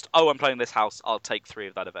 Just, I'm playing this house, I'll take 3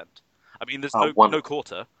 of that event. I mean, there's no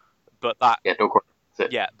quarter, but that... Yeah, no quarter. That's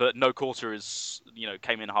it. Yeah, but no quarter is,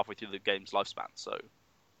 came in halfway through the game's lifespan, so...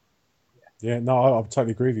 Yeah, no, I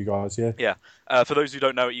totally agree with you guys, yeah. Yeah. For those who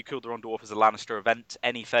don't know, You Killed the Wrong Dwarf is a Lannister event.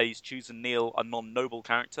 Any phase, choose and kneel a non-noble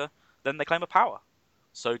character, then they claim a power.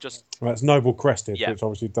 So just... Well, it's noble crested, Yeah. which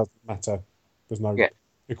obviously doesn't matter. There's no Yeah.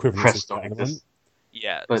 equivalence Crest to that don't at the moment. exist.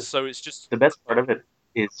 Yeah, But so it's just... The best part of it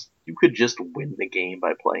is you could just win the game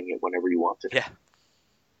by playing it whenever you want to. Yeah.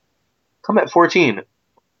 Come at 14.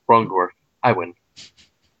 Wrong dwarf. I win.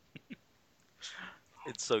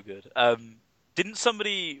 It's so good. Didn't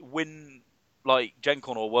somebody win, like, Gen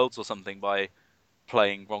Con or Worlds or something by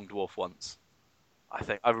playing Wrong Dwarf once?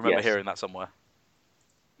 I remember Yes. hearing that somewhere.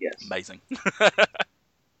 Yes. Amazing.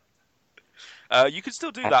 You could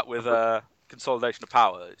still do that with Consolidation of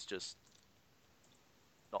Power. It's just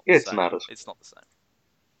not the It's same. not as... It's not the same.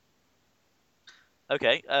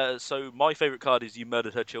 Okay, so my favourite card is You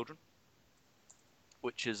Murdered Her Children,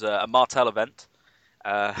 which is a Martell event,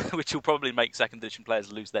 which will probably make second edition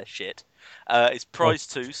players lose their shit. It's prize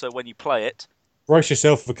 2, so when you play it... Brace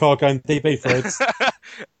yourself for car going DB, Freds.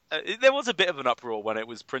 There was a bit of an uproar when it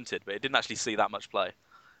was printed, but it didn't actually see that much play.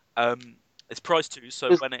 It's prize 2,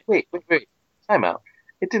 so when it... Wait. Time out.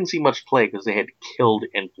 It didn't see much play because they had killed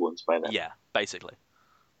Influence by then. Yeah, basically.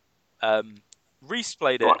 Reese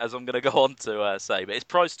played it, as I'm going to go on to say, but it's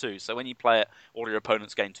prize 2, so when you play it, all your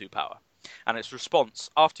opponents gain 2 power. And its response,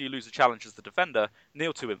 after you lose a challenge as the defender,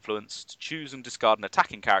 kneel to Influence to choose and discard an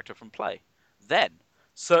attacking character from play. Then,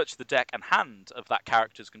 search the deck and hand of that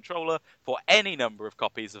character's controller for any number of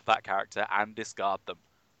copies of that character and discard them.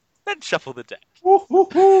 Then shuffle the deck.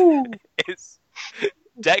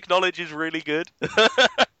 Deck knowledge is really good.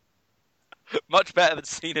 Much better than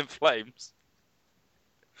Seen in Flames.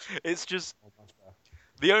 It's just...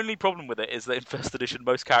 The only problem with it is that in first edition,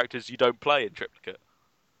 most characters you don't play in triplicate.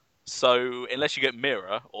 So, unless you get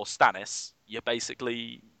Mira or Stannis, you're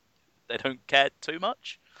basically... They don't care too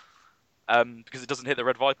much. Because it doesn't hit the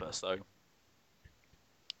Red Viper, so...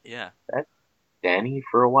 Yeah. Danny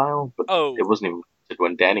for a while, but it wasn't even printed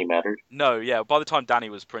when Danny mattered. No, yeah. By the time Danny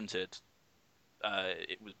was printed,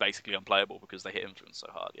 it was basically unplayable because they hit influence so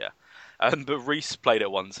hard. Yeah. But Reese played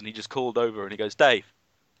it once, and he just called over and he goes, "Dave,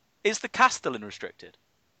 is the Castellan restricted?"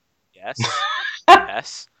 Yes.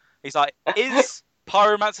 Yes. He's like, "Is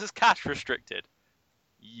Pyromancer's Cache restricted?"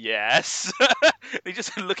 Yes. He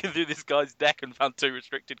just been looking through this guy's deck and found 2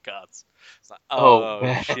 restricted cards. It's like, Oh, oh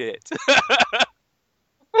man. shit.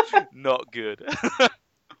 Not good. I'm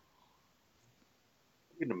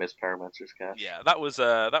gonna miss Pyromancer's Cache. Yeah, that was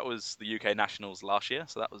the UK Nationals last year,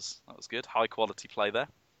 so that was good. High quality play there.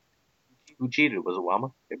 Who cheated? Was it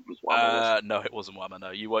Wama? It was Wama. No, it wasn't Whammer.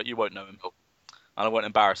 No, you won't know him, and I won't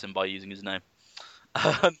embarrass him by using his name.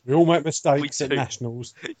 We all make mistakes We at do.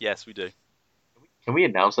 nationals. Yes, we do. Can we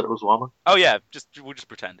announce that it was Wama? Oh yeah, we'll just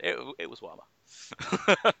pretend it was Whammer.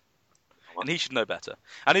 And he should know better.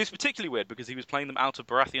 And it was particularly weird because he was playing them out of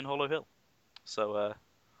Baratheon Hollow Hill. So,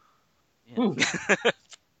 yeah.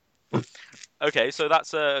 Okay, so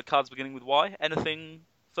that's cards beginning with Y. Anything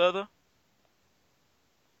further?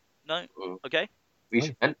 No? Mm. Okay.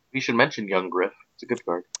 We should mention Young Griff. It's a good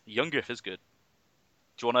card. Young Griff is good.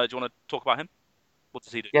 Do you wanna talk about him? What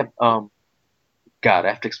does he do? Yeah. God, I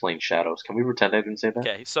have to explain Shadows. Can we pretend I didn't say that?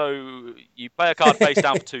 Okay, so you play a card face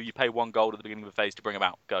down for 2, you pay 1 gold at the beginning of the phase to bring him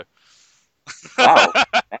out. Go. Wow.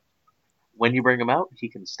 When you bring him out, he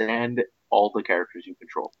can stand all the characters you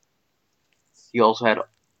control. He also had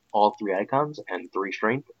all 3 icons and 3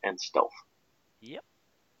 strength and stealth. Yep.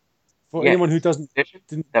 For Yeah. anyone who didn't That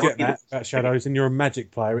would get be that the- about Shadows and you're a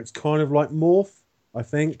Magic player, it's kind of like Morph, I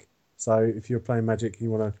think. So if you're playing Magic,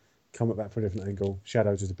 you want to come at that from a different angle.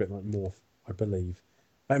 Shadows is a bit like Morph, I believe.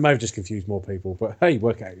 It may have just confused more people, but hey,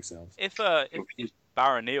 work it out yourselves. If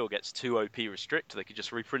Baron Neil gets 2 OP restrict, they could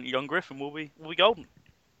just reprint Young Griff and we'll be golden.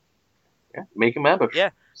 Yeah, make him ambush.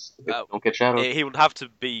 Yeah. Don't get Shadows. He would have to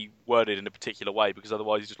be worded in a particular way because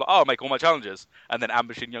otherwise he's just like, oh, I'll make all my challenges and then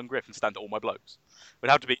ambush in Young Griff and stand all my blokes. It would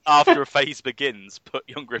have to be after a phase begins, put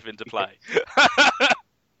Young Griff into play.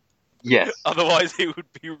 Yes. Otherwise it would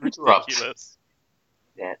be Interrupt. ridiculous.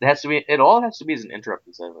 Yeah, it has to be. It all has to be as an interrupt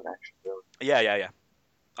instead of an action. Really. Yeah.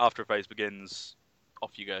 After a phase begins,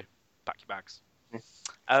 off you go. Pack your bags.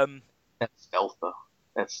 That's stealth, though.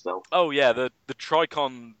 That's stealth. Oh yeah, the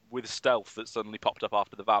Tricon with stealth that suddenly popped up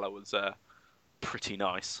after the Valor was pretty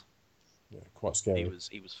nice. Yeah, quite scary.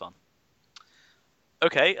 He was fun.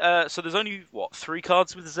 Okay, so there's only 3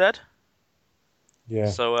 cards with Z. Yeah.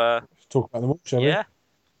 So Let's talk about them all, shall yeah,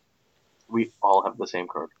 We all have the same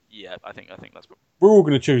card. yeah. I think that's we? We're all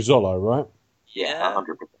going to choose Zolo, right? Yeah.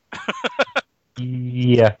 100%.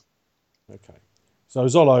 Yeah. Okay. So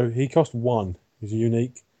Zolo, he cost 1. He's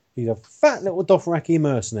unique. He's a fat little Dothraki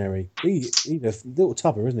mercenary. He's a little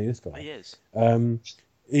tubber, isn't he, this guy? he is.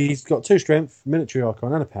 He's got 2 strength, military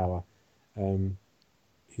icon, and a power.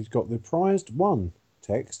 He's got the prized 1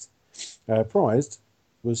 text. Prized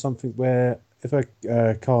was something where if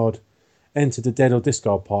a card entered the dead or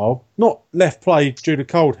discard pile, not left play due to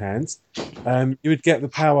cold hands, you would get the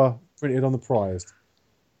power printed on the prized.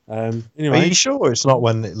 Are Anyway, you sure it's not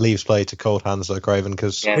when it leaves play to cold hands though, Craven?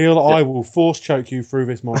 Because Yeah. I will force choke you through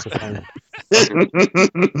this microphone.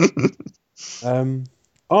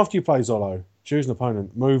 After you play Zolo, choose an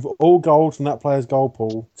opponent. Move all gold from that player's gold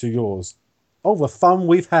pool to yours. Oh, the fun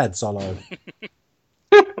we've had, Zolo.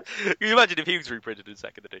 Can you imagine if he was reprinted in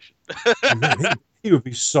 2nd edition? He would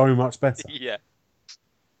be so much better. Yeah.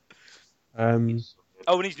 He's-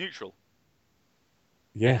 Oh, and he's neutral.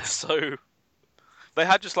 Yes. So they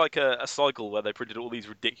had just like a cycle where they printed all these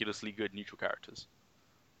ridiculously good neutral characters.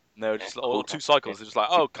 And they were just, or 2 cycles. They're just like,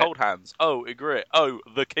 oh, Cold Hands. Oh, Ygritte. Oh,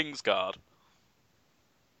 the King's Guard.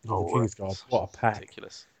 Oh, the King's Guard. What a pack.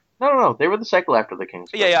 Ridiculous. No. They were the cycle after the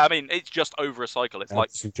King's Guard. Yeah. I mean, it's just over a cycle. It's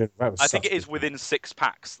like That was I think such it is a good within 6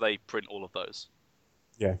 packs they print all of those.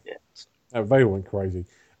 They all went crazy.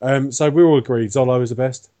 So we all agree Zolo is the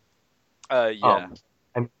best. Yeah.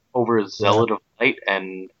 Over Zealot of Light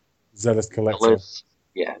and Zealous Collector. Zealous.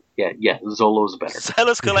 Yeah. Zolo's better.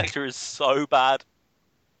 Zealous Collector is so bad.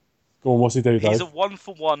 Go on, what's he do, He's Dave? a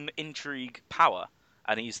 1-for-1 intrigue power,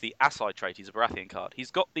 and he's the Assai trait. He's a Baratheon card. He's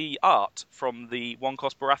got the art from the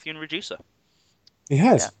 1-cost Baratheon Reducer. He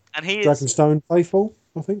has. Yeah. And he is Dragonstone Faithful,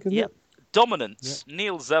 I think, isn't Yep. it? Dominance.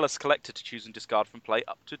 Kneel Zealous Collector to choose and discard from play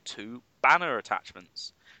up to 2 banner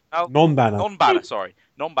attachments. Now, Non-banner. non-banner, sorry.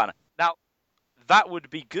 Non-banner. Now, that would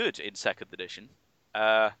be good in 2nd edition.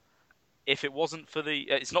 If it wasn't for the...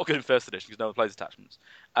 it's not good in 1st edition because no one plays attachments.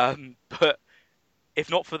 But if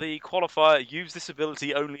not for the qualifier, use this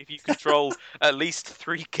ability only if you control at least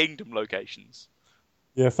 3 kingdom locations.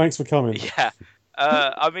 Yeah, thanks for coming. Yeah.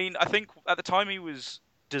 I mean, I think at the time he was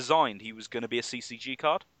designed he was going to be a CCG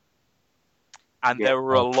card. And Yeah. there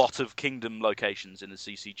were a lot of Kingdom locations in the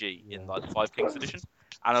CCG in like the Five Kings edition,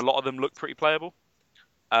 and a lot of them look pretty playable.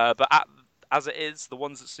 As it is, the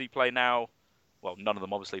ones that see play now, well, none of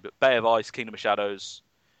them obviously, but Bay of Ice, Kingdom of Shadows,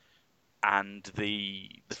 and the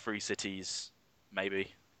Free Cities,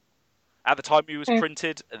 maybe. At the time it was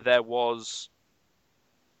printed, there was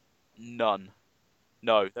none.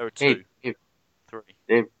 No, there were two. Three.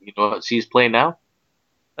 Dave, you know what C's play now?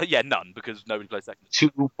 Yeah, none, because nobody plays that.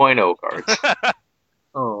 2.0 cards.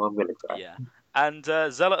 Oh, I'm gonna cry. Yeah. And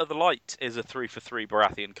Zealot of the Light is a 3/3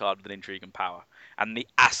 Baratheon card with an intrigue and power. And the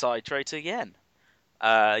Assai trait again.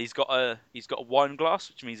 He's got a wine glass,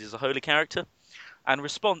 which means he's a holy character. And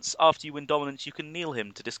response, after you win dominance, you can kneel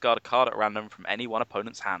him to discard a card at random from any one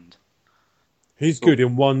opponent's hand. He's good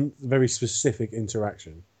in one very specific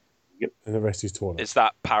interaction. Yep. And the rest is toilet. It's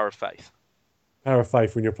that Power of Faith. Power of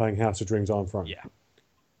Faith when you're playing House of Dreams Iron Throne. Yeah.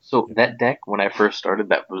 So that deck, when I first started,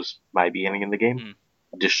 that was my beginning in the game,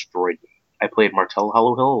 destroyed me. I played Martell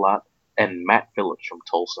Hollow Hill a lot, and Matt Phillips from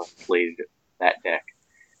Tulsa played that deck.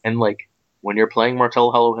 And like, when you're playing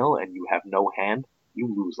Martell Hollow Hill and you have no hand,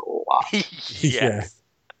 you lose a lot.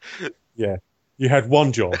 Yeah. You had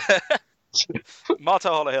one job.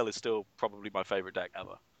 Martell Hollow Hill is still probably my favourite deck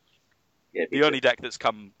ever. Yeah, The only deck that's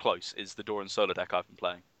come close is the Doran Solar deck I've been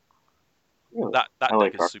playing. Really? That I deck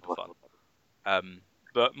like is super fun.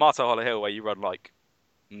 But Martell Hollow Hill, where you run like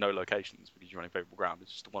no locations because you're running favourable ground, is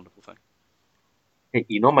just a wonderful thing. Hey,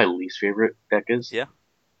 you know what my least favorite deck is? Yeah.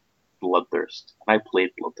 Bloodthirst. And I played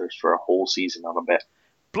Bloodthirst for a whole season on a bet.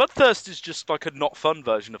 Bloodthirst is just like a not fun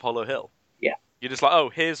version of Hollow Hill. Yeah. You're just like, oh,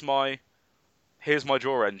 here's my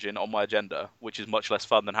draw engine on my agenda, which is much less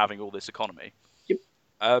fun than having all this economy. Yep.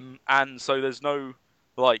 And so there's no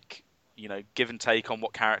like, give and take on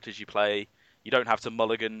what characters you play. You don't have to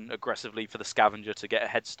mulligan aggressively for the scavenger to get a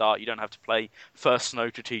head start. You don't have to play first snow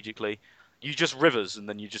strategically. You just rivers, and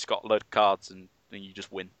then you just got a load of cards, and then you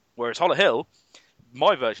just win. Whereas Hollow Hill,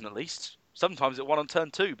 my version at least, sometimes it won on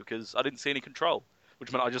turn 2 because I didn't see any control,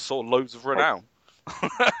 which meant I just saw loads of renown.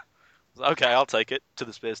 Okay, I'll take it to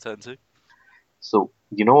the Spears turn 2. So,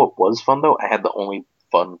 you know what was fun though? I had the only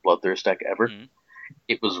fun Bloodthirst deck ever. Mhm.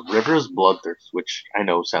 It was Rivers Bloodthirst, which I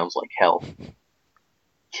know sounds like hell.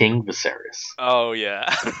 King Viserys. Oh, yeah.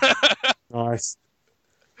 Nice.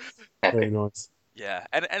 Epic. Very nice. Yeah,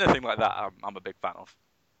 and anything like that I'm a big fan of.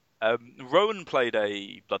 Rowan played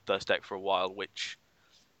a Bloodthirst deck for a while, which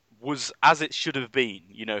was as it should have been.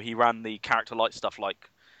 He ran the character light stuff like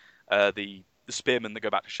the spearmen that go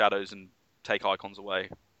back to shadows and take icons away.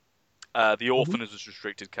 The Orphan is a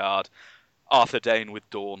restricted card. Arthur Dane with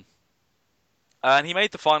Dawn. And he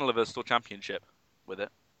made the final of Versatile Championship with it,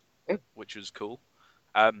 which was cool.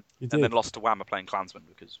 And then lost to Whammer playing Clansman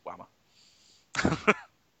because Whammer.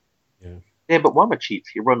 Yeah, but Wama cheats.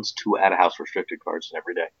 He runs 2 out-of-house restricted cards in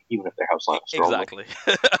every deck, even if their house line is strong. Exactly.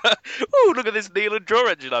 Ooh, look at this Neil and draw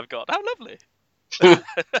engine I've got. How lovely.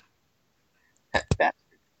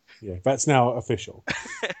 Yeah, that's now official.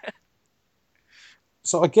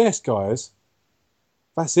 So I guess, guys,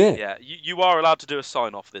 that's it. Yeah, you are allowed to do a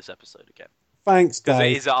sign-off this episode again. Thanks, Dave.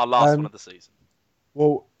 Because it is our last one of the season.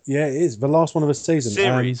 Well, yeah, it is. The last one of the season.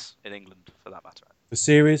 Series in England, for that matter. The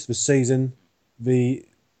series, the season, the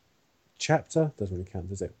chapter. Doesn't really count,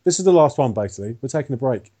 does it? This is the last one, basically. We're taking a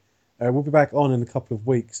break. We'll be back on in a couple of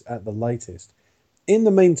weeks at the latest. In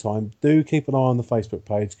the meantime, do keep an eye on the Facebook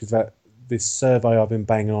page because this survey I've been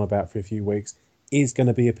banging on about for a few weeks is going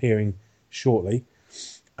to be appearing shortly.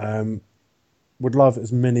 Would love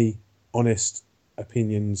as many honest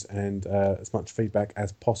opinions and as much feedback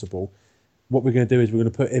as possible. What we're going to do is we're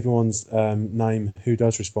going to put everyone's name who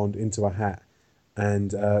does respond into a hat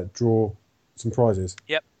and draw some prizes.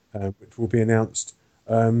 Yep. Which will be announced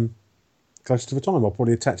closer to the time. I'll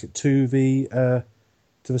probably attach it to the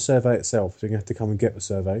survey itself. So you have to come and get the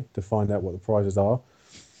survey to find out what the prizes are.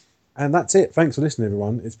 And that's it. Thanks for listening,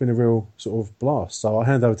 everyone. It's been a real sort of blast. So I'll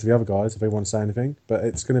hand over to the other guys if they want to say anything. But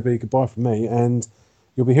it's going to be goodbye from me, and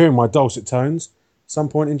you'll be hearing my dulcet tones some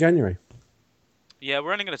point in January. Yeah,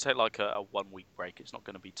 we're only going to take like a 1 week break. It's not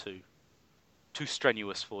going to be too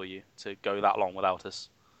strenuous for you to go that long without us.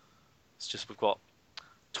 It's just we've got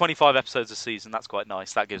 25 episodes a season. That's quite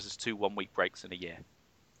nice. That gives us 2 1 week breaks in a year.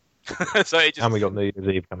 And we got New Year's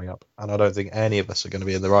Eve coming up, and I don't think any of us are going to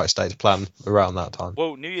be in the right state to plan around that time.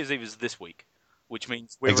 Well, New Year's Eve is this week, which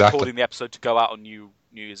means we're Exactly. recording the episode to go out on New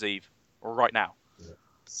Year's Eve right now.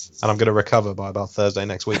 And I'm going to recover by about Thursday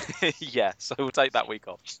next week. Yeah, so we'll take that week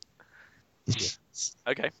off. Yeah.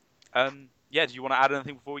 Okay. Yeah, do you want to add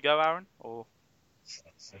anything before we go, Aaron? Or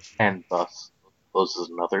And thus closes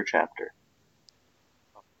another chapter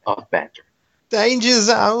of banter. Danger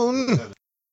zone.